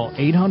time. Call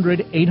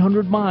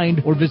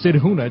 800-800-MIND or visit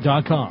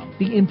Huna.com.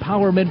 The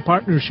Empowerment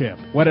Partnership.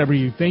 Whatever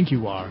you think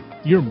you are,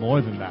 you're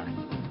more than that.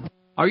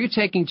 Are you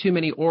taking too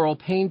many oral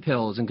pain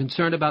pills and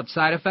concerned about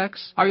side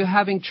effects? Are you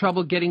having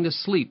trouble getting to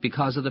sleep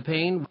because of the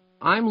pain?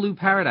 I'm Lou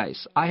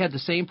Paradise. I had the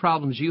same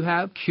problems you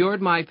have,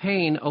 cured my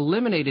pain,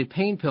 eliminated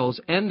pain pills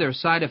and their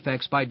side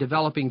effects by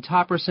developing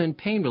Topricin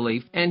Pain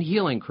Relief and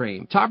Healing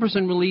Cream.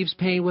 Topricin relieves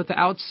pain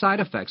without side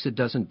effects. It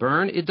doesn't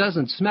burn, it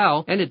doesn't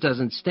smell, and it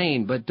doesn't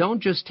stain. But don't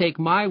just take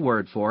my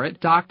word for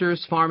it.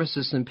 Doctors,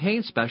 pharmacists, and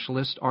pain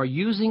specialists are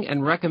using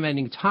and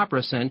recommending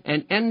Topricin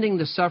and ending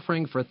the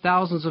suffering for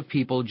thousands of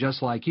people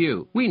just like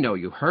you. We know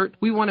you hurt.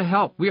 We want to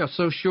help. We are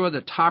so sure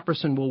that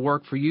Topricin will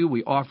work for you,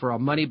 we offer a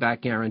money-back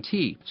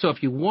guarantee. So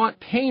if you want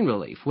pain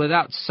relief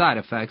without side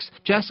effects,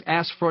 just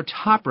ask for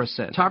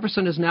Topricin.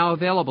 Topricin is now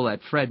available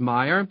at Fred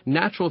Meyer,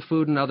 Natural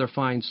Food, and other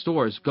fine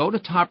stores. Go to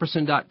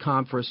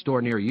Topricin.com for a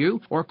store near you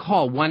or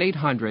call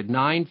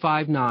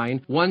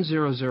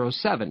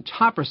 1-800-959-1007.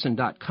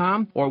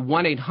 Topricin.com or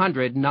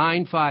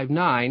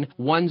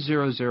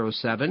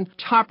 1-800-959-1007.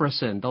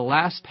 Topricin, the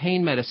last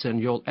pain medicine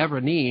you'll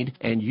ever need,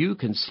 and you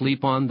can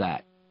sleep on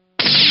that.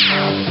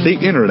 The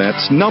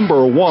Internet's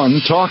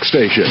 #1 talk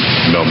station.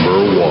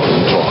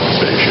 #1 talk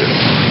station.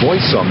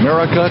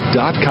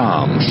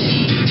 VoiceAmerica.com.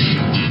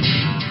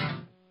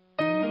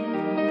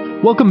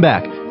 Welcome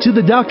back to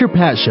the Dr.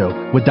 Pat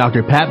Show with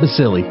Dr. Pat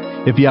Basile.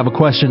 If you have a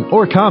question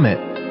or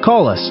comment,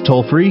 call us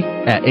toll-free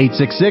at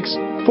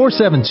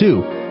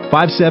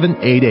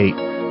 866-472-5788.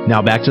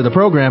 Now back to the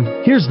program.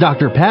 Here's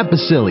Dr. Pat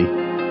Basile.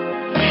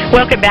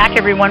 Welcome back,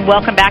 everyone.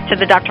 Welcome back to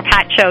the Dr.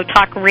 Pat Show,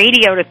 talk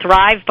radio to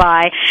thrive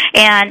by.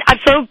 And I'm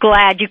so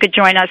glad you could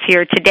join us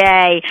here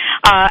today.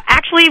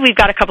 Actually, we've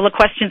got a couple of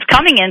questions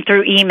coming in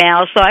through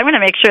email, so I want to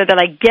make sure that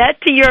I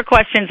get to your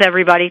questions,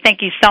 everybody.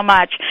 Thank you so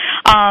much.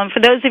 For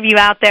those of you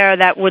out there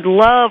that would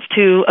love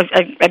to,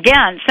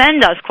 again,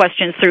 send us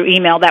questions through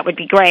email, that would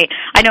be great.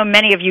 I know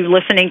many of you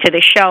listening to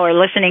the show are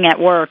listening at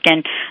work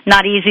and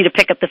not easy to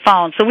pick up the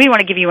phone, so we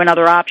want to give you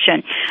another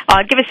option.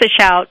 Give us a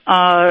shout,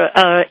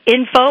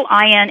 info,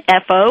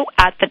 INFO,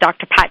 at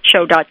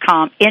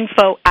thedrpatshow.com,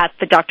 info at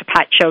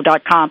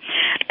thedrpatshow.com.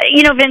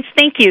 You know, Vince,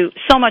 thank you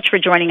so much for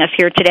joining us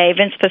here today.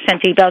 Vince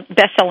Poscente,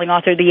 best-selling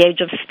author, The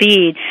Age of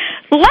Speed.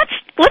 Let's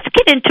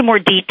get into more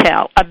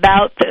detail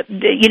about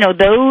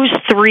those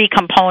three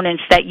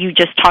components that you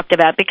just talked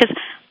about, because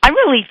I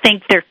really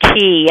think they're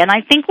key, and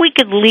I think we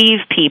could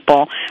leave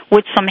people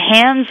with some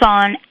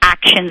hands-on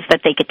actions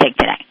that they could take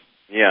today.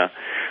 Yeah.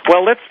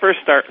 Well, let's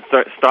first start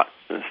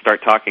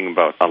talking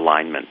about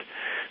alignment.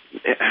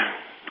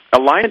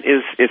 Alignment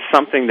is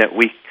something that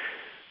we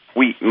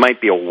might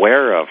be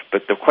aware of,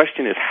 but the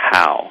question is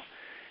how.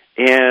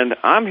 And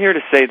I'm here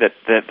to say that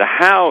the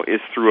how is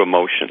through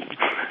emotion.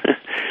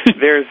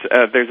 There's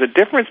a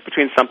difference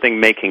between something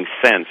making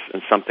sense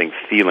and something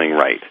feeling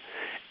right.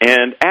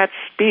 And at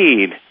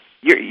speed,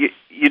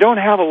 you don't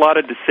have a lot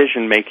of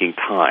decision-making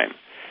time.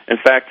 In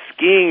fact,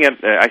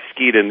 I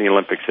skied in the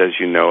Olympics, as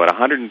you know, at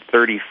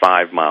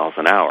 135 miles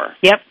an hour.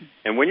 Yep.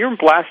 And when you're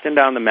blasting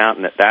down the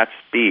mountain at that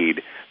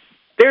speed,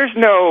 there's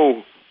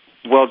no,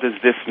 well, does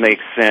this make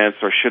sense,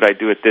 or should I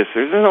do it this?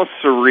 There's no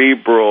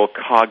cerebral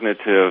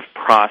cognitive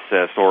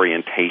process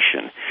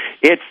orientation.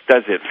 It's,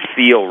 does it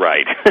feel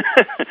right?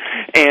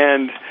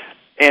 and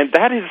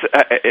that is,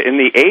 in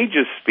the age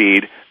of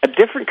speed, a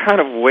different kind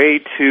of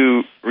way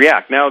to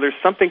react. Now, there's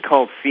something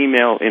called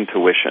female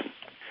intuition.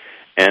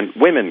 And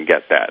women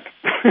get that.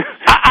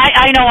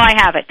 I know I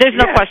have it. There's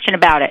no question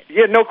about it.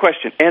 Yeah, no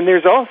question. And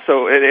there's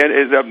also,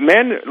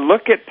 men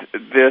look at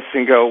this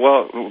and go,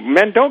 well,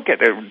 men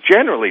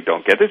generally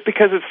don't get this,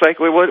 because it's like,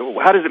 well,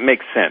 how does it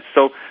make sense?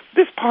 So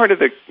this part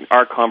of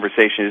our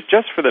conversation is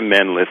just for the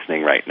men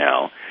listening right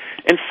now.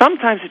 And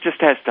sometimes it just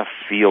has to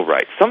feel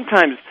right.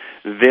 Sometimes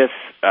this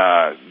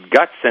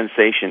gut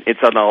sensation,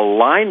 it's an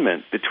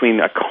alignment between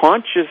a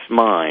conscious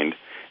mind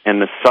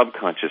and the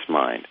subconscious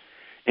mind.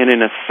 And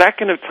in a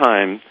second of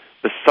time,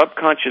 the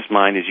subconscious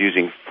mind is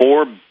using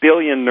 4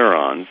 billion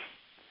neurons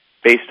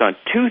based on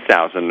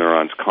 2,000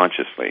 neurons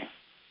consciously.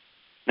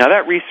 Now,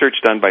 that research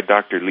done by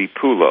Dr. Lee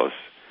Poulos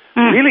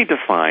really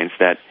defines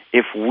that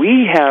if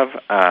we have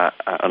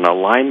an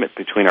alignment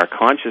between our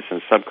conscious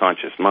and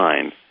subconscious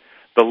mind,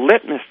 the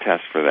litmus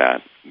test for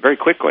that, very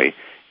quickly,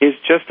 is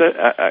just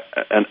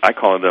I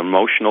call it an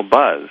emotional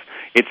buzz.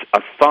 It's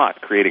a thought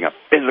creating a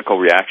physical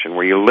reaction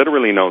where you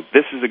literally know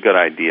this is a good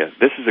idea,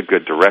 this is a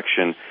good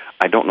direction,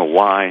 I don't know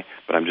why,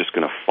 but I'm just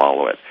going to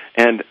follow it.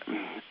 And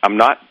I'm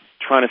not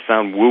trying to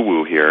sound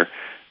woo-woo here.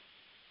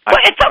 Well,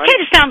 it's okay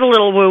to sound a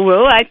little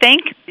woo-woo, I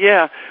think.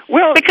 Yeah,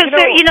 well, because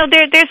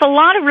there's a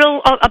lot of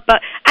real.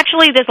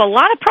 Actually, there's a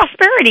lot of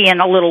prosperity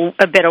in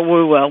a bit of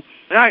woo-woo.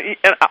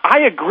 I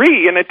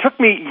agree, and it took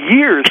me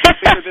years to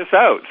figure this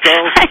out. So,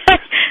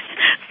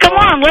 come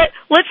on,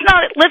 let's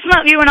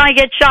not you and I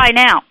get shy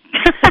now.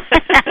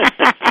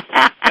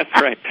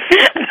 That's right.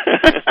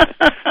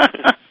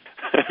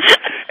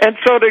 And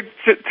so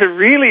to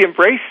really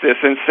embrace this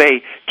and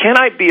say, can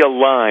I be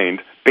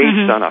aligned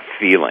based on a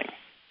feeling?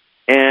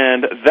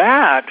 And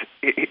that,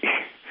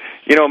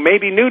 may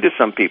be new to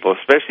some people,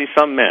 especially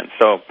some men.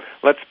 So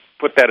let's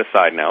put that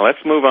aside now.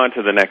 Let's move on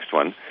to the next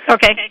one.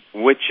 Okay.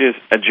 Which is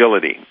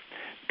agility.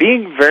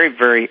 Being very,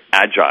 very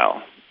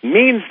agile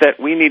means that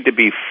we need to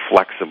be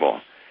flexible.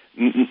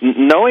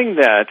 Knowing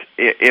that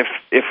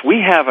if we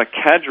have a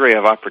cadre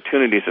of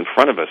opportunities in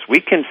front of us,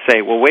 we can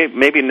say, well, wait,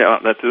 maybe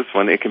not this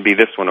one, it can be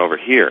this one over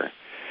here.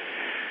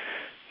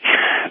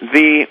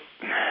 The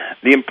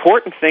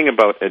important thing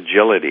about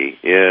agility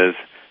is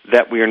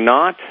that we are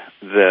not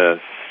the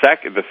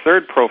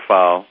third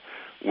profile,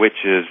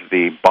 which is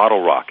the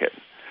bottle rocket.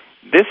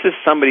 This is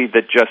somebody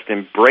that just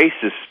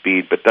embraces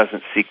speed but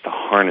doesn't seek to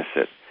harness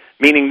it.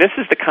 Meaning this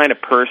is the kind of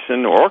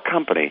person or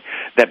company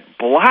that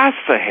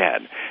blasts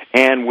ahead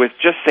and with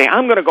just say,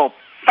 I'm going to go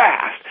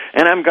fast,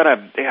 and I'm going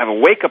to have a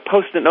wake of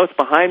Post-it notes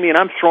behind me, and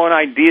I'm throwing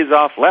ideas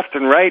off left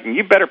and right, and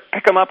you better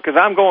pick them up because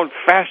I'm going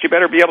fast. You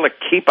better be able to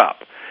keep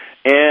up.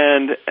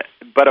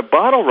 But a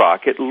bottle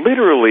rocket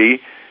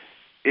literally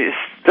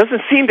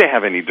doesn't seem to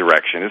have any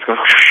direction. It goes,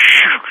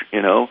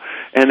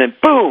 and then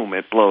boom,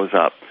 it blows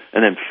up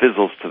and then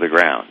fizzles to the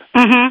ground.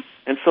 Mm-hmm.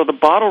 And so the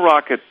bottle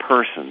rocket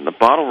person, the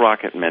bottle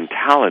rocket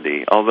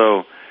mentality,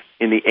 although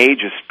in the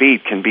age of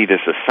speed can be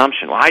this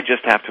assumption, well, I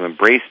just have to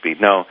embrace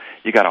speed. No,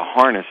 you got to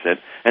harness it.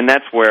 And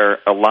that's where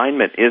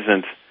alignment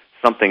isn't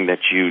something that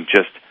you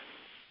just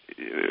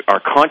are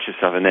conscious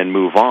of and then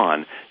move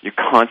on. You're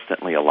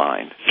constantly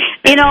aligned.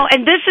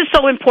 And this is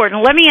so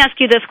important. Let me ask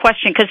you this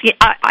question, because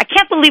I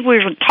can't believe we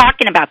were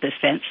talking about this,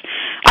 Vince.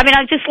 I mean,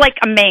 I'm just,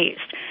 amazed.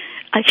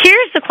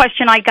 Here's the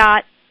question I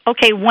got.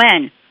 Okay,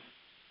 when?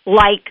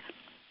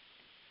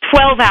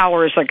 12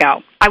 hours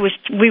ago.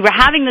 We were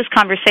having this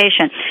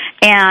conversation,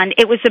 and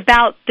it was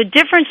about the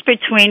difference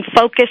between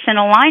focus and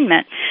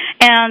alignment.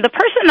 And the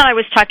person that I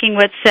was talking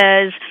with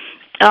says,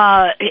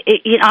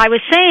 I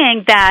was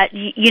saying that,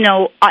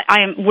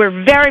 we're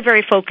very,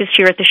 very focused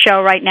here at the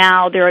show right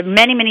now. There are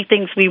many, many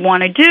things we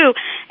want to do.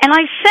 And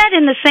I said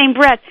in the same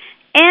breath,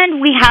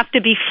 and we have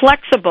to be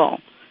flexible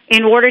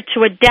in order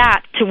to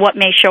adapt to what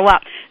may show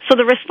up. So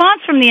the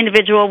response from the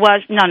individual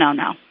was, no.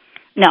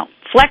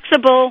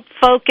 Flexible,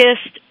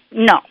 focused,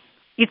 no.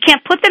 You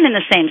can't put them in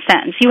the same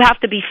sentence. You have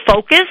to be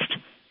focused,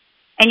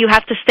 and you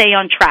have to stay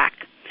on track.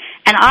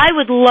 And I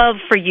would love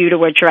for you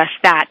to address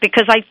that,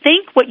 because I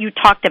think what you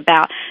talked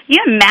about, you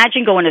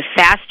imagine going as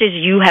fast as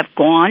you have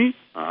gone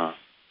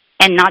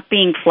and not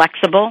being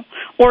flexible?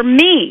 Or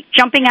me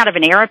jumping out of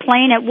an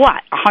airplane at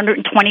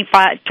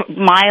 125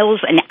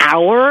 miles an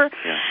hour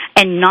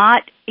and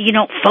not,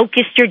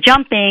 focused you're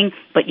jumping,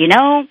 but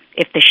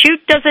if the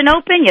chute doesn't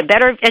open, you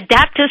better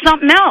adapt to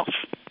something else.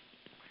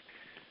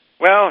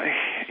 Well,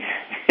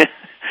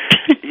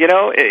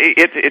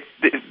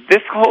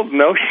 this whole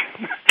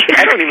notion,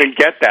 I don't even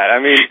get that. I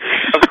mean,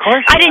 of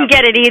course. I didn't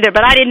get it either,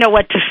 but I didn't know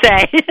what to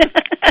say.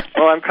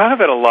 Well, I'm kind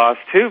of at a loss,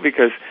 too,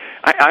 because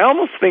I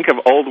almost think of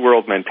old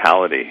world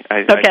mentality.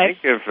 I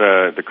think of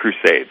the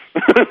Crusades.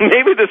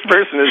 Maybe this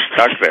person is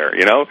stuck there,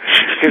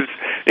 because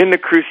in the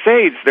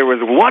Crusades there was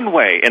one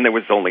way, and there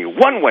was only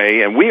one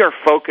way, and we are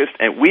focused,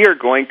 and we are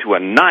going to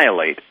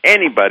annihilate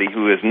anybody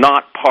who is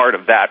not part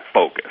of that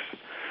focus.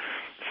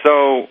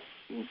 So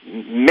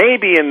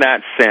maybe in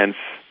that sense,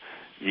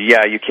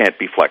 you can't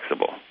be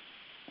flexible.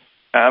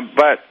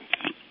 But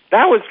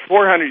that was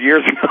 400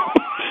 years ago.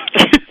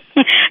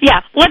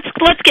 Yeah,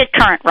 let's get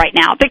current right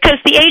now, because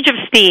the age of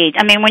speed,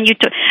 I mean, when you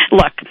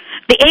look,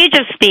 the age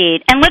of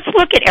speed, and let's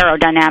look at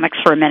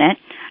aerodynamics for a minute,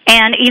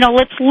 and,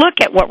 let's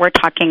look at what we're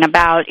talking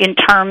about in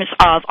terms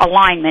of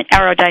alignment,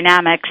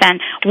 aerodynamics,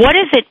 and what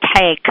does it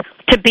take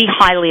to be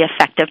highly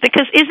effective?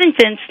 Because isn't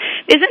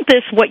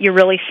this what you're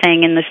really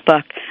saying in this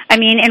book? I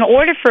mean, in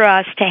order for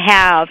us to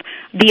have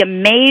the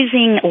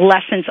amazing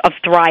lessons of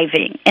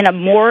thriving in a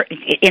more,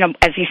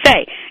 as you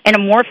say, in a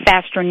more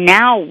faster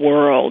now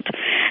world,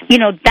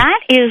 that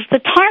is the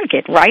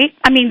target, right?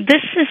 I mean,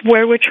 this is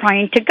where we're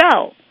trying to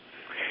go.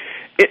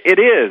 It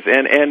is,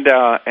 and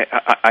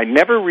I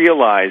never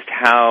realized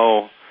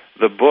how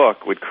the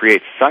book would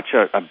create such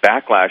a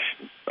backlash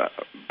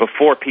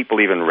before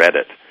people even read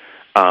it.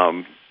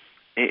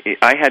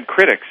 I had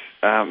critics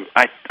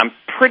I'm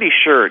pretty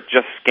sure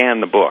just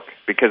scanned the book,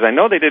 because I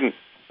know they didn't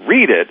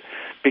read it,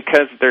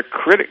 because their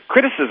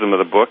criticism of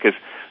the book is,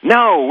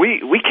 no,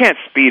 we can't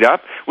speed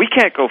up. We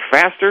can't go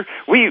faster.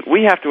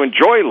 We have to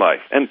enjoy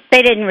life. And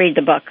they didn't read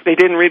the book. They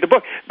didn't read the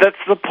book. That's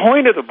the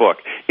point of the book,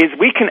 is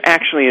we can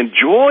actually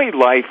enjoy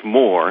life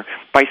more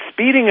by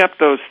speeding up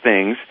those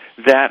things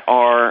that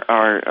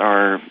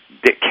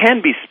that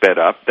can be sped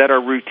up, that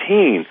are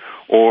routine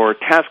or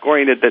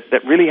task-oriented,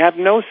 that really have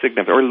no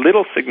significance or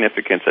little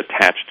significance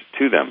attached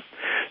to them.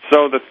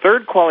 So the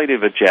third quality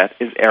of a jet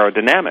is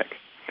aerodynamic.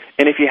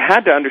 And if you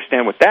had to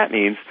understand what that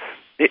means,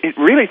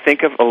 really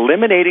think of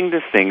eliminating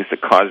the things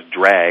that cause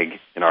drag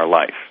in our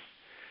life.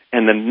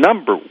 And the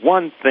number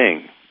one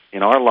thing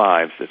in our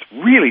lives that's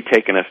really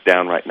taken us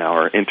down right now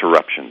are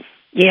interruptions.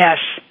 Yes.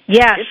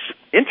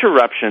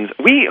 Interruptions.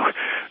 We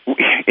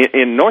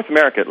in North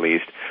America at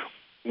least,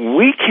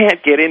 we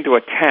can't get into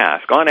a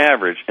task on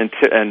average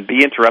and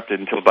be interrupted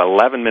until about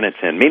 11 minutes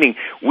in, meaning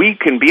we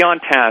can be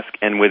on task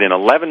and within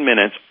 11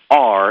 minutes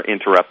are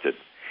interrupted.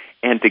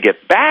 And to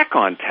get back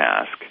on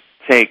task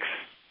takes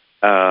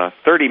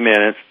 30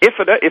 minutes,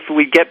 if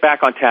we get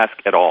back on task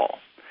at all.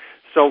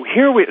 So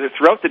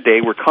throughout the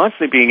day, we're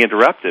constantly being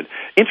interrupted.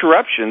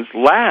 Interruptions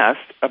last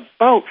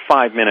about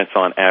 5 minutes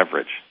on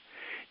average.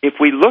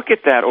 If we look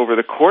at that over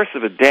the course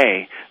of a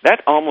day,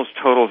 that almost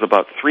totals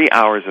about 3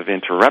 hours of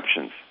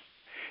interruptions.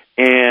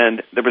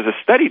 And there was a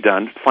study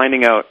done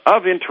finding out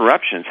of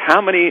interruptions,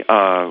 how many,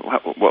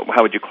 how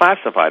would you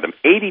classify them?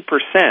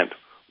 80%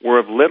 were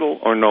of little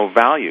or no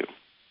value.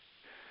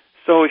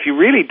 So if you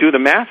really do the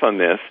math on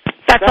this,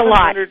 that's a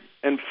lot.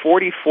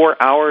 744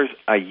 hours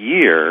a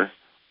year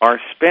are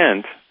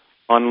spent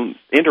on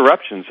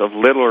interruptions of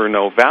little or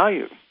no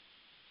value.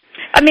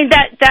 I mean,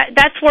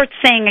 that's worth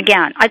saying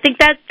again. I think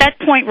that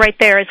point right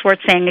there is worth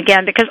saying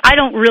again, because I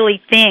don't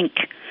really think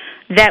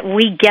that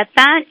we get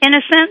that in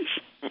a sense.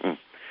 Mm-mm.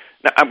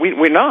 No,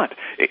 we're not.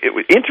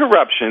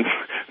 Interruptions,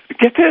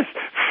 get this,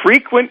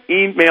 frequent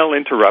email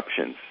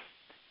interruptions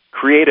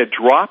create a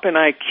drop in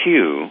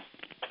IQ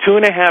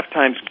 2.5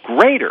 times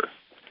greater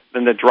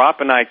than the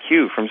drop in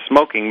IQ from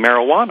smoking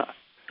marijuana.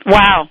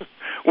 Wow.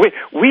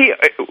 We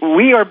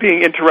are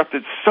being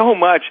interrupted so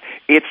much,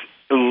 it's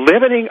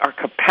limiting our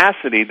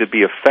capacity to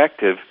be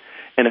effective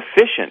and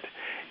efficient.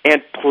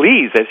 And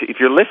please, if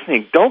you're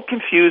listening, don't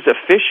confuse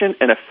efficient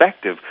and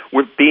effective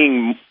with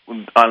being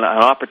an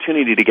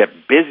opportunity to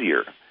get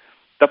busier.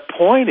 The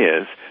point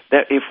is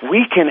that if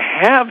we can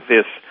have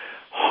this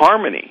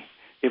harmony,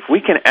 if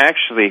we can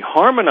actually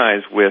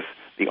harmonize with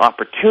the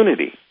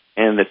opportunity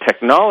and the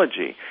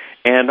technology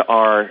and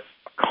our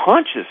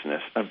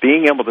consciousness of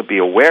being able to be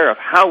aware of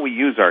how we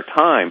use our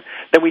time,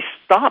 then we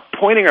stop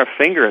pointing our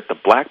finger at the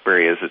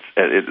BlackBerry as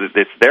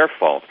it's their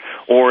fault,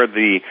 or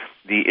the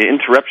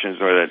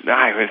interruptions, or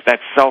if that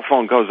cell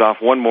phone goes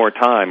off one more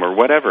time, or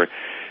whatever.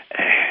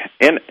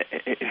 And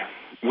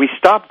we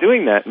stop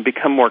doing that and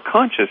become more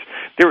conscious.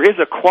 There is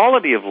a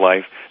quality of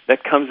life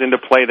that comes into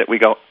play that we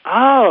go,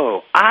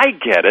 oh, I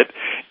get it.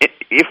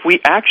 If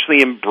we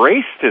actually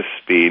embrace this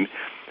speed,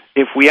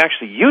 if we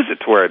actually use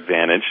it to our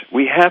advantage,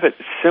 we have it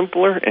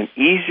simpler and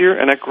easier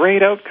and a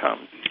great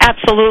outcome.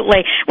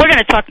 Absolutely. We're going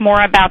to talk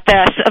more about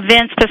this.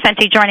 Vince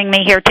Poscente joining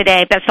me here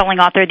today, best-selling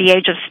author, The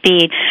Age of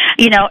Speed.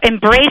 You know,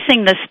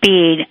 embracing the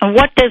speed.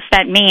 What does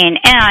that mean?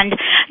 And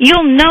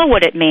you'll know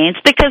what it means,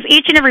 because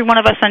each and every one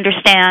of us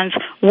understands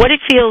what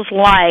it feels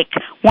like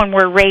when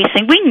we're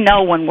racing. We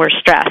know when we're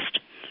stressed.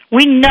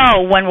 We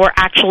know when we're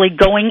actually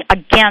going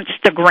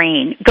against the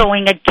grain,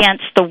 going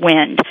against the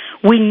wind.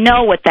 We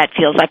know what that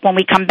feels like. When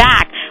we come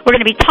back, we're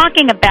going to be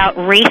talking about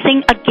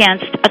racing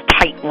against a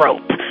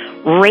tightrope.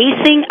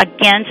 Racing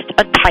against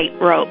a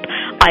tightrope.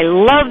 I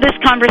love this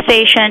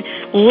conversation.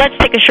 Let's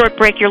take a short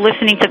break. You're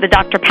listening to the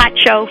Dr. Pat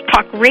Show,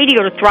 talk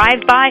radio to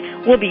thrive by.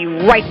 We'll be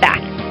right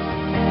back.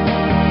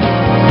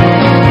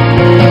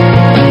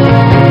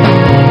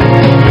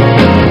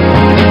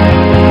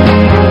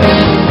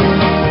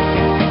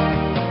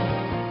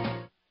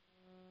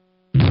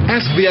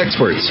 Ask the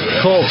experts.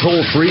 Call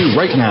toll-free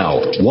right now,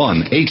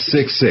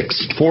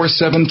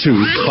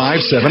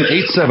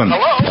 1-866-472-5787.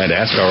 And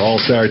ask our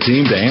all-star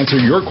team to answer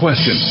your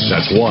question.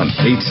 That's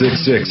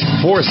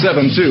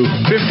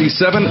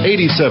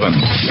 1-866-472-5787.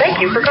 Thank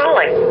you for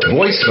calling.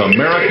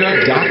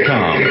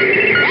 VoiceAmerica.com.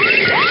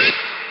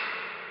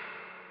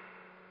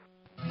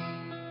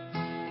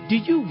 Do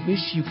you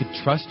wish you could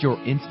trust your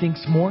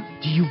instincts more?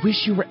 Do you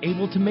wish you were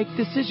able to make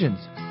decisions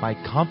by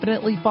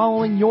confidently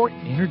following your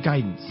inner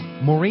guidance?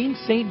 Maureen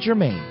St.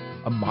 Germain,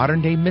 a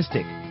modern-day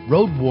mystic,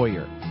 road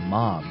warrior,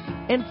 mom,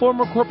 and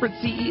former corporate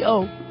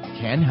CEO,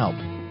 can help.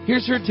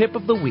 Here's her tip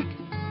of the week.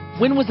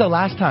 When was the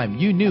last time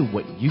you knew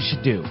what you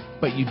should do,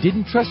 but you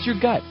didn't trust your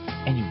gut,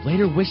 and you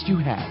later wished you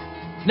had?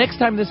 Next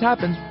time this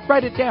happens,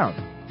 write it down,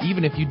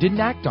 even if you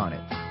didn't act on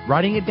it.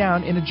 Writing it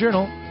down in a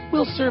journal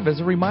will serve as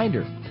a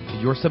reminder to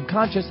your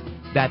subconscious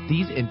that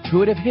these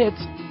intuitive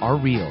hits are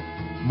real.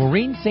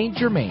 Maureen St.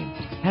 Germain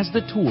has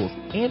the tools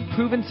and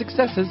proven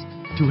successes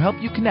to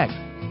help you connect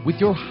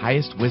with your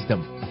highest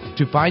wisdom.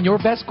 To find your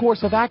best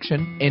course of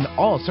action in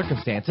all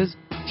circumstances,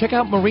 check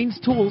out Maureen's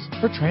tools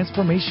for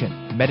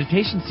transformation,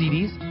 meditation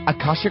CDs,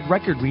 Akashic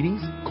record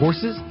readings,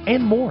 courses,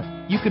 and more.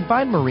 You can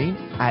find Maureen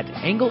at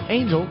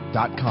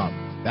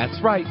angleangel.com. That's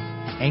right,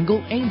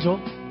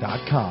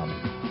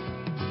 angleangel.com.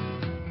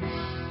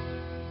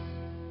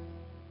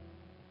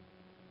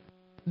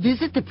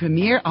 Visit the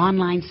premier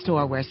online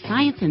store where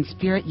science and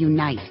spirit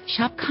unite.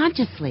 Shop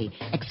consciously,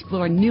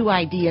 explore new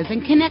ideas,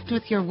 and connect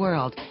with your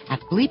world at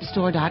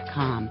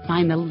bleepstore.com.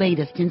 Find the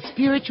latest in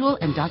spiritual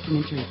and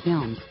documentary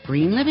films,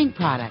 green living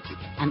products,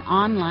 and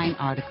online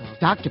articles.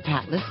 Dr.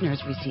 Pat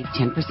listeners receive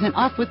 10%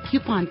 off with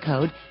coupon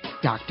code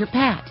Dr.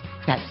 Pat.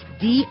 That's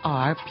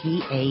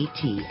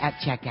DRPAT at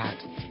checkout.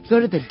 Go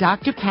to the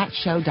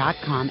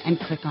drpatshow.com and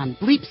click on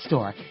Bleep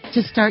Store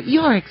to start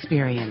your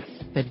experience.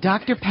 The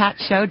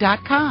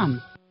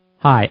drpatshow.com.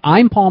 Hi,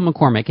 I'm Paul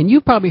McCormick, and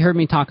you've probably heard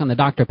me talk on the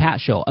Dr. Pat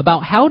Show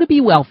about how to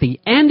be wealthy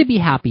and to be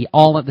happy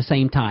all at the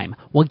same time.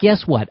 Well,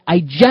 guess what?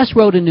 I just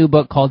wrote a new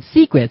book called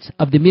Secrets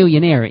of the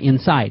Millionaire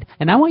Inside,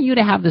 and I want you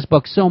to have this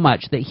book so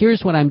much that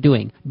here's what I'm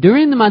doing.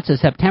 During the months of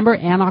September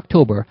and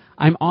October,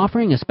 I'm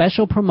offering a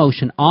special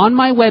promotion on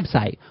my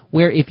website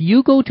where if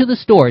you go to the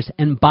stores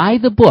and buy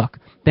the book,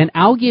 then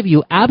I'll give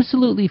you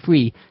absolutely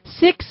free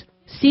 6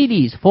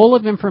 CDs full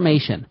of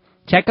information.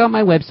 Check out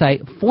my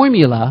website,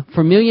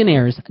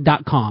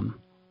 formulaformillionaires.com.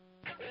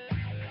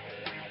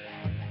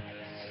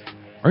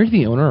 Are you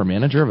the owner or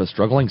manager of a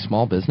struggling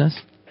small business?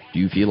 Do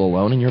you feel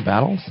alone in your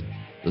battles?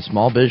 The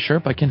Small Biz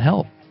Sherpa can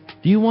help.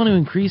 Do you want to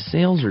increase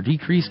sales or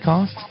decrease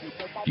costs?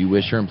 Do you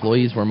wish your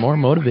employees were more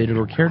motivated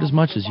or cared as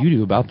much as you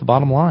do about the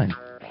bottom line?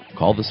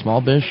 Call the Small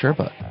Biz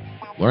Sherpa.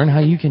 Learn how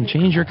you can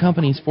change your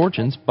company's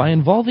fortunes by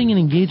involving and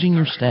engaging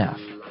your staff.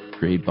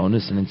 Create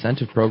bonus and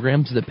incentive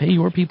programs that pay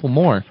your people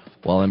more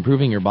while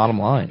improving your bottom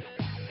line.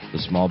 The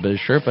Small Biz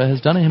Sherpa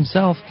has done it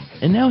himself,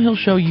 and now he'll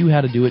show you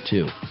how to do it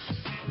too.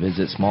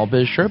 Visit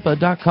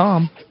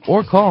smallbizsherpa.com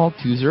or call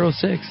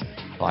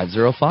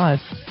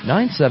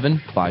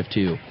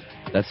 206-505-9752.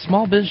 That's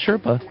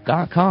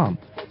smallbizsherpa.com.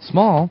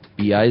 Small,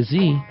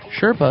 B-I-Z,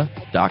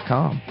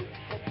 Sherpa.com.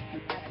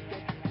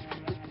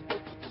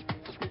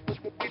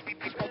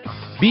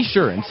 Be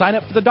sure and sign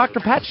up for the Dr.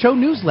 Pat Show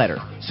newsletter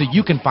so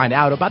you can find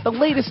out about the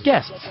latest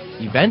guests,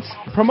 events,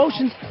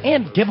 promotions,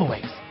 and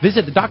giveaways.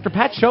 Visit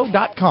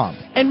thedrpatshow.com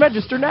and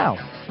register now.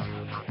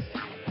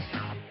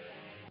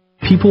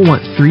 People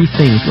want 3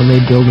 things when they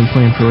build and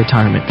plan for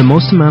retirement. The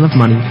most amount of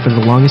money for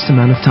the longest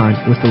amount of time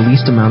with the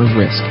least amount of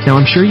risk.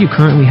 Now, I'm sure you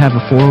currently have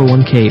a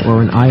 401k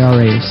or an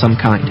IRA of some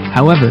kind.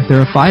 However,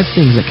 there are 5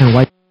 things that can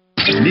wipe...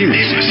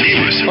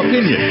 News,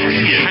 opinion.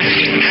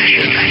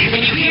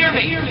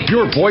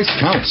 Your voice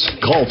counts.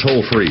 Call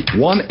toll-free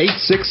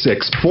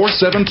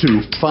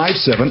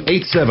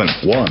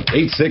 1-866-472-5787.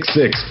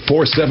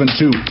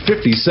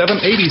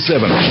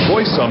 1-866-472-5787.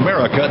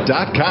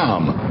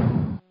 VoiceAmerica.com.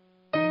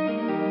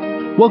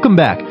 Welcome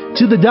back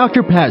to the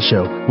Dr. Pat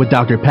Show with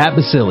Dr. Pat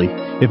Basile.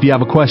 If you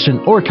have a question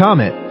or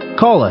comment,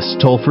 call us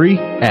toll-free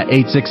at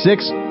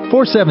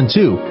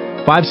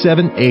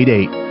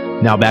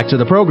 866-472-5788. Now back to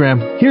the program.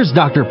 Here's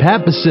Dr.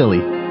 Pat Basile.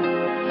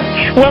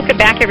 Welcome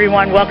back,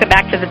 everyone. Welcome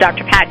back to the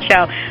Dr. Pat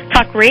Show.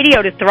 Talk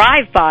radio to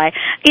thrive by.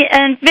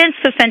 And Vince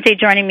Poscente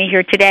joining me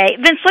here today.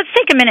 Vince, let's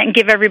take a minute and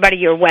give everybody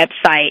your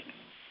website.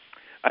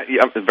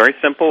 Very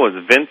simple. It's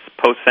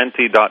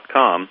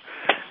vinceposcente.com.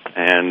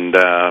 And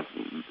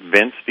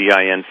Vince,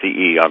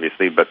 V-I-N-C-E,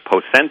 obviously, but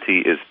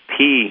Poscente is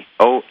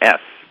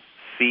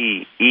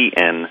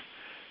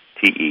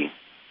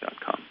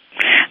P-O-S-C-E-N-T-E.com.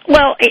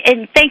 Well,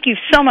 and thank you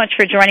so much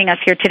for joining us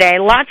here today.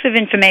 Lots of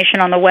information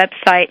on the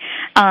website,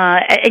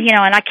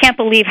 and I can't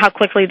believe how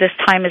quickly this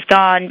time has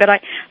gone. But I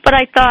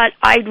thought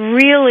I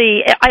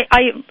believe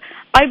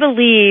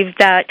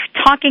that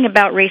talking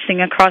about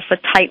racing across the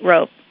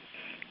tightrope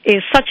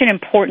is such an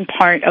important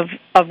part of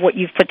what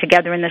you've put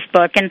together in this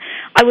book. And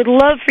I would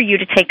love for you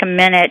to take a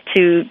minute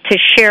to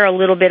share a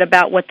little bit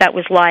about what that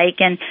was like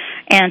and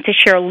to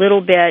share a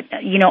little bit,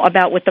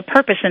 about what the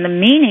purpose and the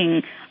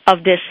meaning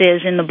of this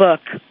is in the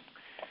book.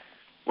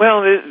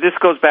 Well, this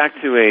goes back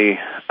to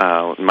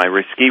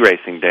my ski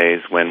racing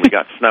days when we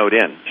got snowed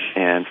in,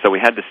 and so we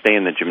had to stay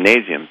in the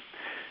gymnasium.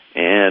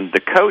 And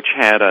the coach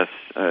had us,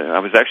 I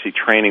was actually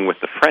training with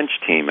the French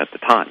team at the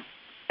time,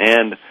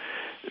 and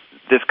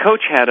this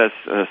coach had us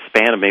a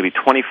span of maybe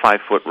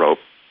 25-foot rope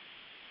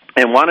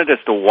and wanted us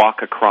to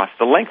walk across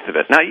the length of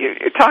it. Now,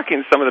 you're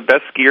talking some of the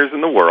best skiers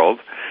in the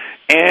world,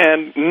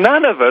 and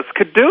none of us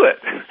could do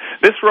it.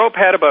 This rope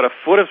had about a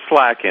foot of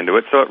slack into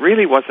it, so it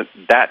really wasn't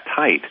that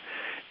tight.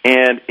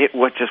 And it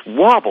just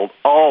wobbled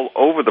all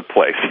over the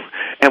place,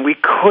 and we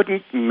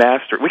couldn't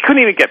master it. We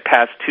couldn't even get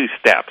past 2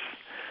 steps.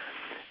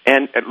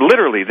 And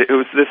literally, it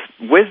was this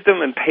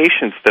wisdom and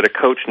patience that a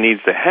coach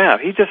needs to have.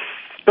 He just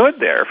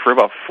stood there for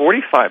about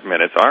 45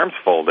 minutes, arms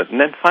folded,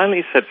 and then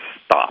finally said,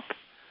 stop.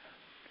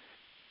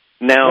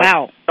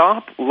 Now,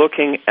 Stop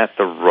looking at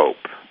the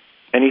rope.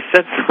 And he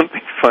said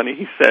something funny.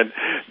 He said,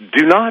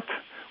 do not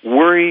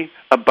worry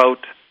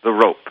about the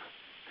rope.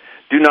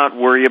 Do not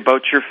worry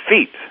about your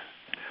feet.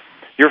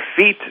 your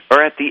feet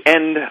are at the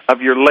end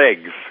of your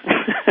legs,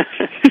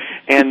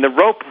 and the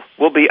rope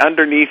will be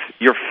underneath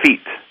your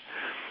feet.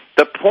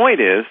 The point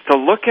is to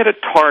look at a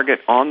target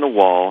on the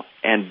wall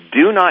and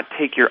do not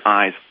take your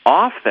eyes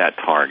off that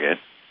target,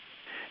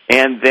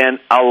 and then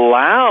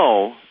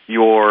allow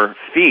your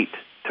feet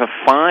to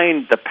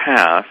find the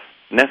path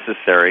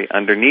necessary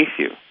underneath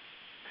you.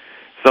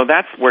 So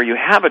that's where you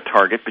have a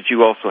target, but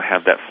you also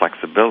have that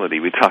flexibility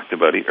we talked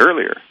about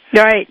earlier.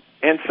 Right.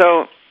 And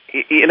so,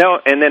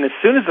 and then as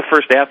soon as the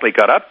first athlete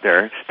got up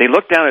there, they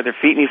looked down at their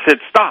feet and he said,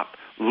 "Stop.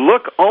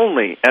 Look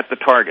only at the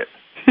target.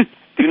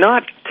 Do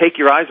not take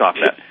your eyes off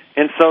that."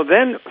 And so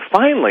then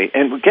finally,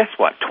 and guess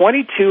what?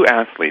 22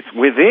 athletes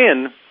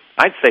within,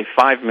 I'd say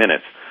 5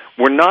 minutes,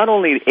 were not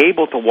only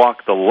able to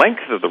walk the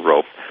length of the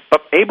rope,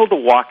 but able to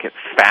walk it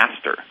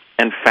faster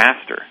and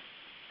faster.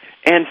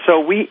 And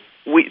so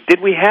did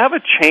we have a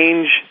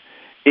change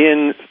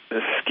in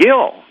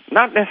skill?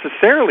 Not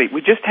necessarily.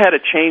 We just had a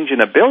change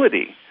in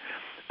ability,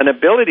 an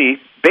ability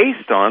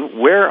based on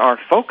where our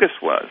focus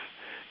was.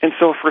 And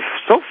so if we're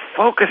so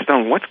focused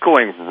on what's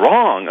going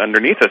wrong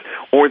underneath us,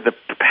 or the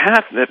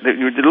path that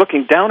you're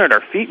looking down at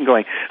our feet and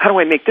going, how do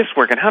I make this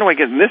work, and how do I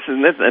get this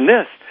and this and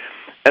this,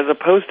 as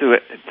opposed to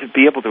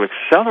be able to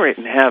accelerate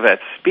and have that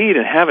speed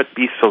and have it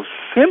be so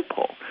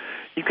simple,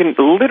 you can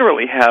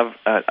literally have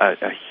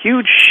a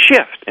huge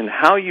shift in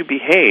how you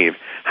behave,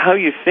 how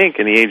you think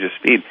in the age of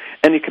speed,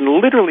 and you can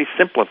literally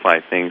simplify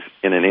things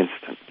in an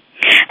instant.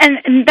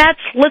 And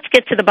let's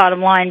get to the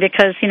bottom line,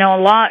 because a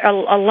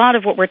lot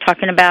of what we're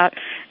talking about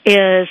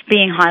is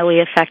being highly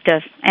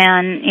effective,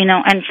 and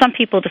some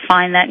people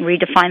define that and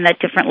redefine that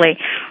differently,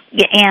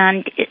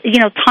 and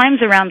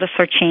times around us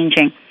are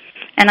changing,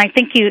 and I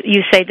think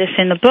you say this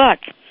in the book.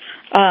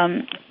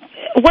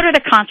 What are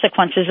the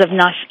consequences of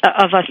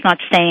us not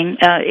staying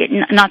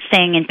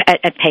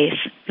at pace,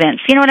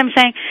 Vince? You know what I'm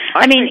saying?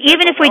 I mean,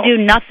 even if we do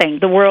nothing,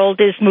 the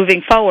world is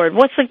moving forward.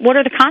 What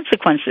are the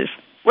consequences?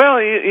 Well,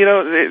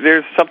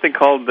 there's something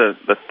called the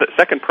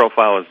second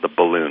profile is the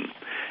balloon.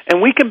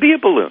 And we can be a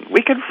balloon.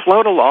 We can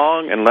float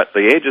along and let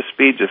the age of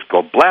speed just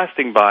go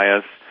blasting by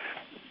us.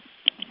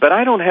 But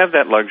I don't have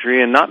that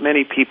luxury, and not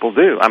many people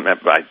do.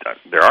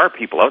 There are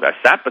people out there.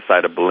 I sat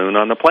beside a balloon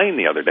on the plane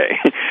the other day.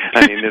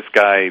 I mean, this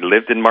guy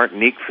lived in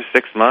Martinique for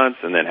 6 months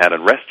and then had a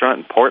restaurant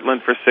in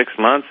Portland for 6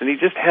 months, and he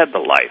just had the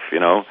life,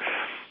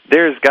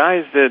 There's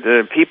guys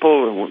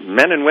people,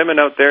 men and women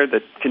out there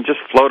that can just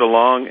float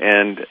along,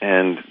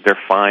 and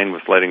they're fine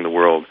with letting the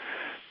world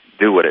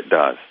do what it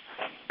does.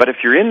 But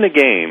if you're in the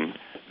game,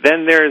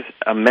 then there's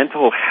a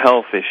mental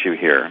health issue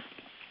here,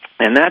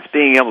 and that's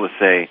being able to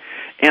say,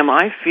 am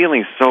I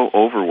feeling so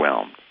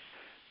overwhelmed?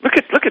 Look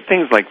at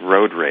things like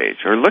road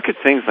rage, or look at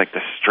things like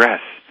the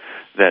stress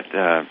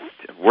that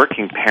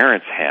working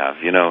parents have.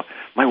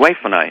 My wife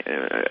and I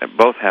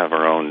both have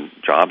our own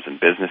jobs and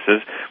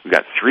businesses. We've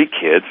got 3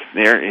 kids.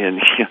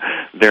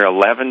 They're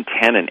 11,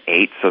 10, and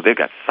 8, so they've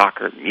got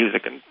soccer,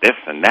 music, and this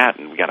and that,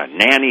 and we've got a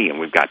nanny, and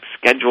we've got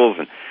schedules,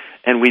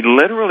 and we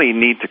literally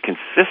need to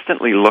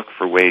consistently look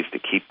for ways to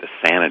keep the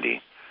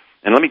sanity.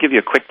 And let me give you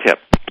a quick tip.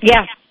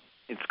 Yeah.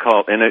 It's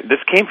called, and this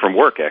came from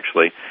work,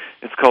 actually,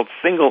 it's called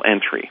single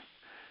entry.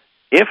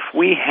 If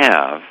we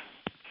have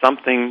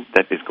something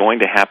that is going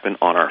to happen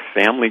on our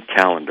family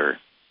calendar,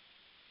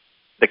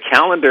 the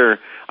calendar,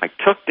 I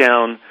took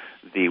down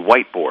the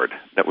whiteboard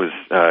that was,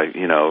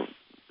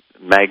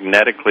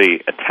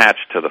 magnetically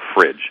attached to the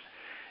fridge.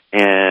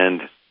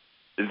 And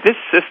this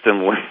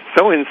system was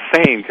so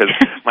insane, because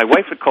my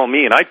wife would call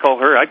me, and I'd call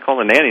her, I'd call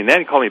the nanny, and nanny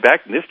would call me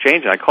back, and this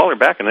changed, and I'd call her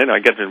back, and then I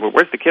get, well,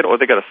 where's the kid? Oh,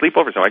 they got a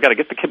sleepover, so I got to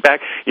get the kid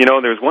back.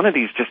 There was one of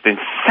these just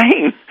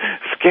insane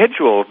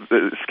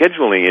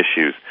scheduling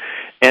issues.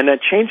 And I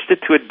changed it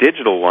to a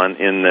digital one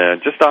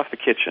just off the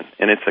kitchen.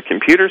 And it's a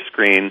computer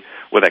screen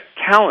with a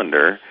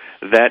calendar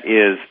that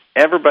is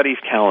everybody's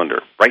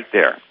calendar right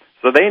there.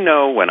 So they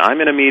know when I'm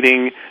in a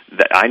meeting,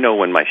 that I know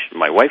when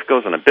my wife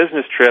goes on a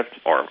business trip,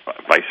 or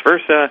vice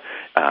versa.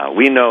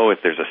 We know if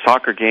there's a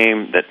soccer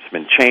game that's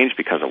been changed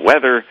because of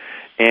weather.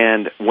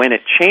 And when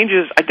it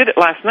changes, I did it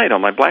last night on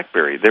my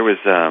BlackBerry. There was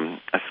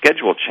a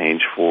schedule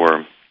change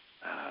for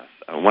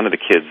one of the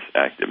kids'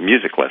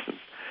 music lessons.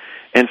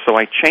 And so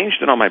I changed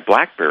it on my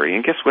BlackBerry,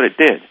 and guess what it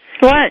did?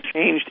 What? It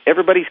changed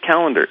everybody's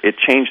calendar. It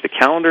changed the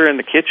calendar in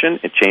the kitchen.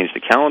 It changed the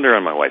calendar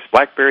on my wife's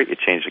BlackBerry. It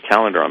changed the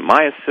calendar on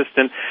my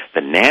assistant.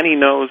 The nanny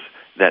knows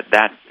that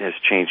has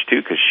changed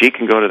too, because she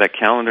can go to that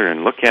calendar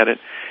and look at it.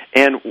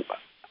 And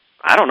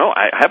I don't know,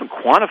 I haven't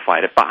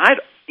quantified it, but I'd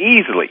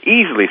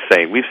easily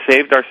say we've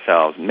saved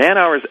ourselves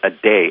man-hours a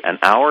day, an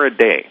hour a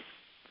day,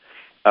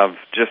 of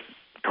just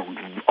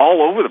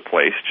all over the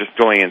place, just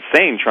going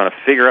insane trying to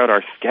figure out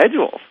our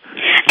schedules.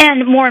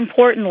 And more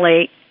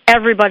importantly,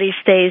 everybody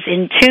stays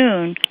in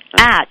tune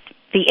at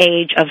the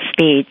age of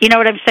speed. You know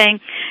what I'm saying?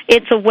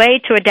 It's a way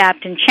to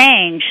adapt and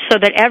change so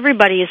that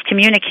everybody is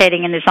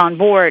communicating and is on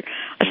board,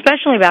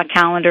 especially about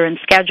calendar and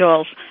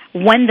schedules,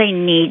 when they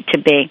need to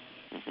be.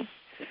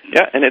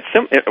 Yeah, and it's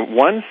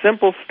one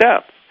simple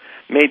step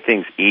made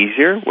things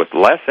easier with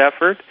less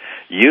effort.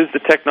 used the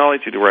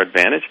technology to our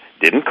advantage,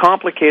 didn't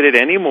complicate it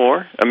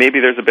anymore.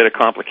 Maybe there's a bit of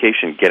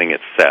complication getting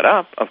it set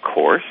up, of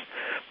course.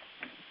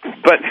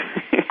 But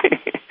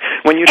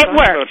when you talk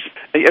about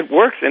it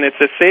works, and it's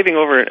a saving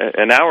over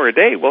an hour a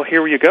day. Well,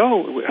 here you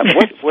go.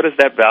 What is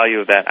that value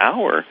of that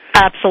hour?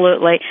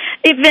 Absolutely.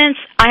 Hey, Vince,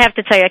 I have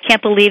to tell you, I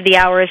can't believe the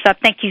hour is up.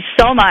 Thank you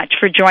so much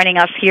for joining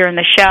us here in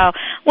the show.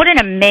 What an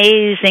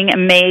amazing,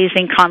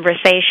 amazing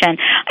conversation.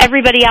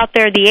 Everybody out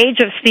there, The Age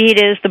of Speed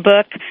is the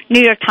book,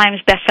 New York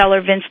Times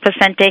bestseller, Vince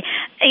Poscente.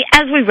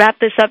 As we wrap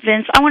this up,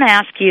 Vince, I want to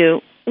ask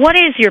you, what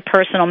is your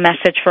personal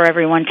message for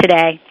everyone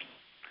today?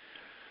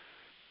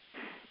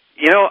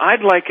 You know,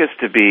 I'd like us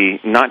to be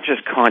not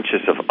just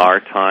conscious of our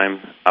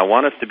time. I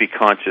want us to be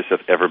conscious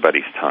of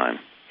everybody's time.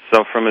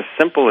 So from as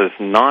simple as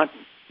not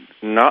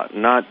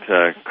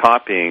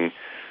copying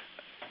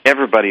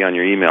everybody on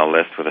your email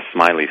list with a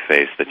smiley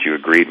face that you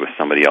agreed with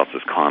somebody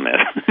else's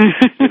comment.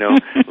 You know,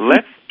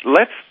 let's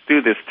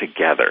do this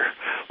together.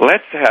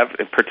 Let's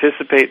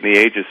participate in the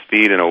Age of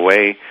Speed in a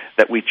way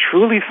that we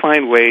truly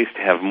find ways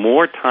to have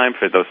more time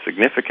for those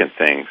significant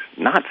things,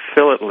 not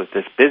fill it with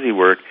this busy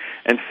work,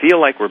 and feel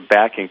like we're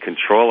back in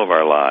control of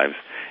our lives.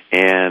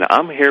 And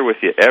I'm here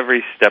with you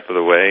every step of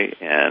the way,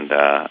 and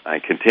I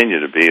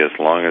continue to be as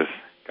long as,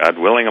 God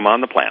willing, I'm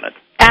on the planet.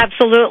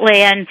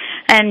 Absolutely, and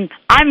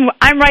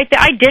I'm right there.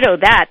 I ditto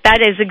that.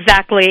 That is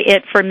exactly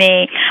it for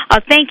me.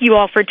 Thank you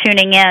all for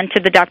tuning in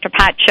to the Dr.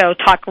 Pat Show,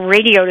 Talk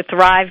Radio to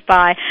Thrive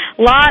By.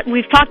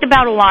 We've talked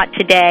about a lot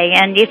today,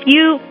 and if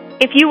you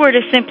were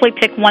to simply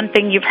pick one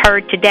thing you've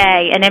heard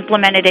today and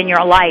implement it in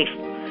your life,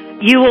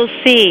 you will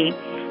see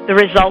the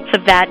results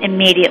of that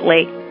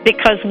immediately,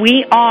 because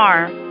we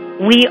are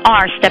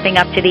stepping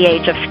up to the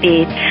Age of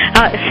Speed.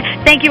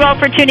 Thank you all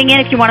for tuning in.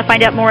 If you want to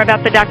find out more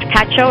about the Dr.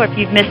 Pat Show, if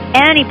you've missed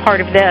any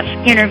part of this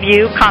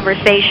interview,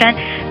 conversation,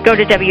 go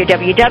to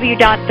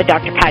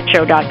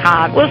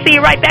www.thedrpatshow.com. We'll see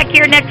you right back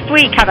here next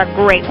week. Have a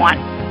great one.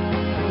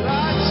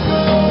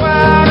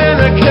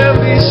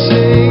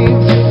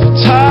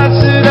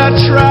 Tides that I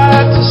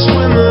tried to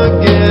swim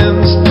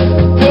against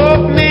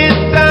broke me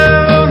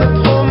down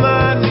upon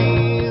my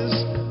knees.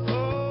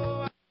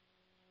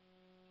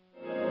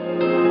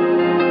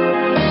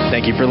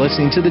 Thank you for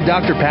listening to the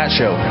Dr. Pat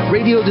Show,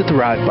 radio to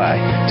thrive by.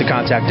 To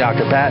contact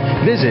Dr. Pat,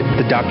 visit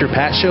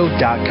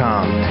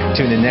thedrpatshow.com.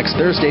 Tune in next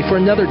Thursday for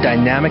another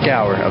dynamic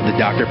hour of the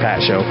Dr.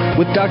 Pat Show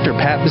with Dr.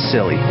 Pat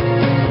Basile.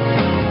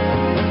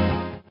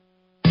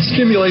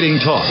 Stimulating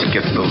talk. It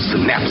gets those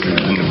synapses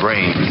in the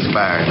brain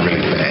firing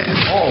really fast.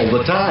 All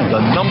the time.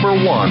 The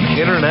 #1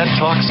 Internet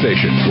talk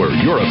station where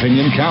your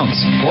opinion counts.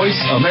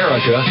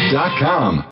 VoiceAmerica.com.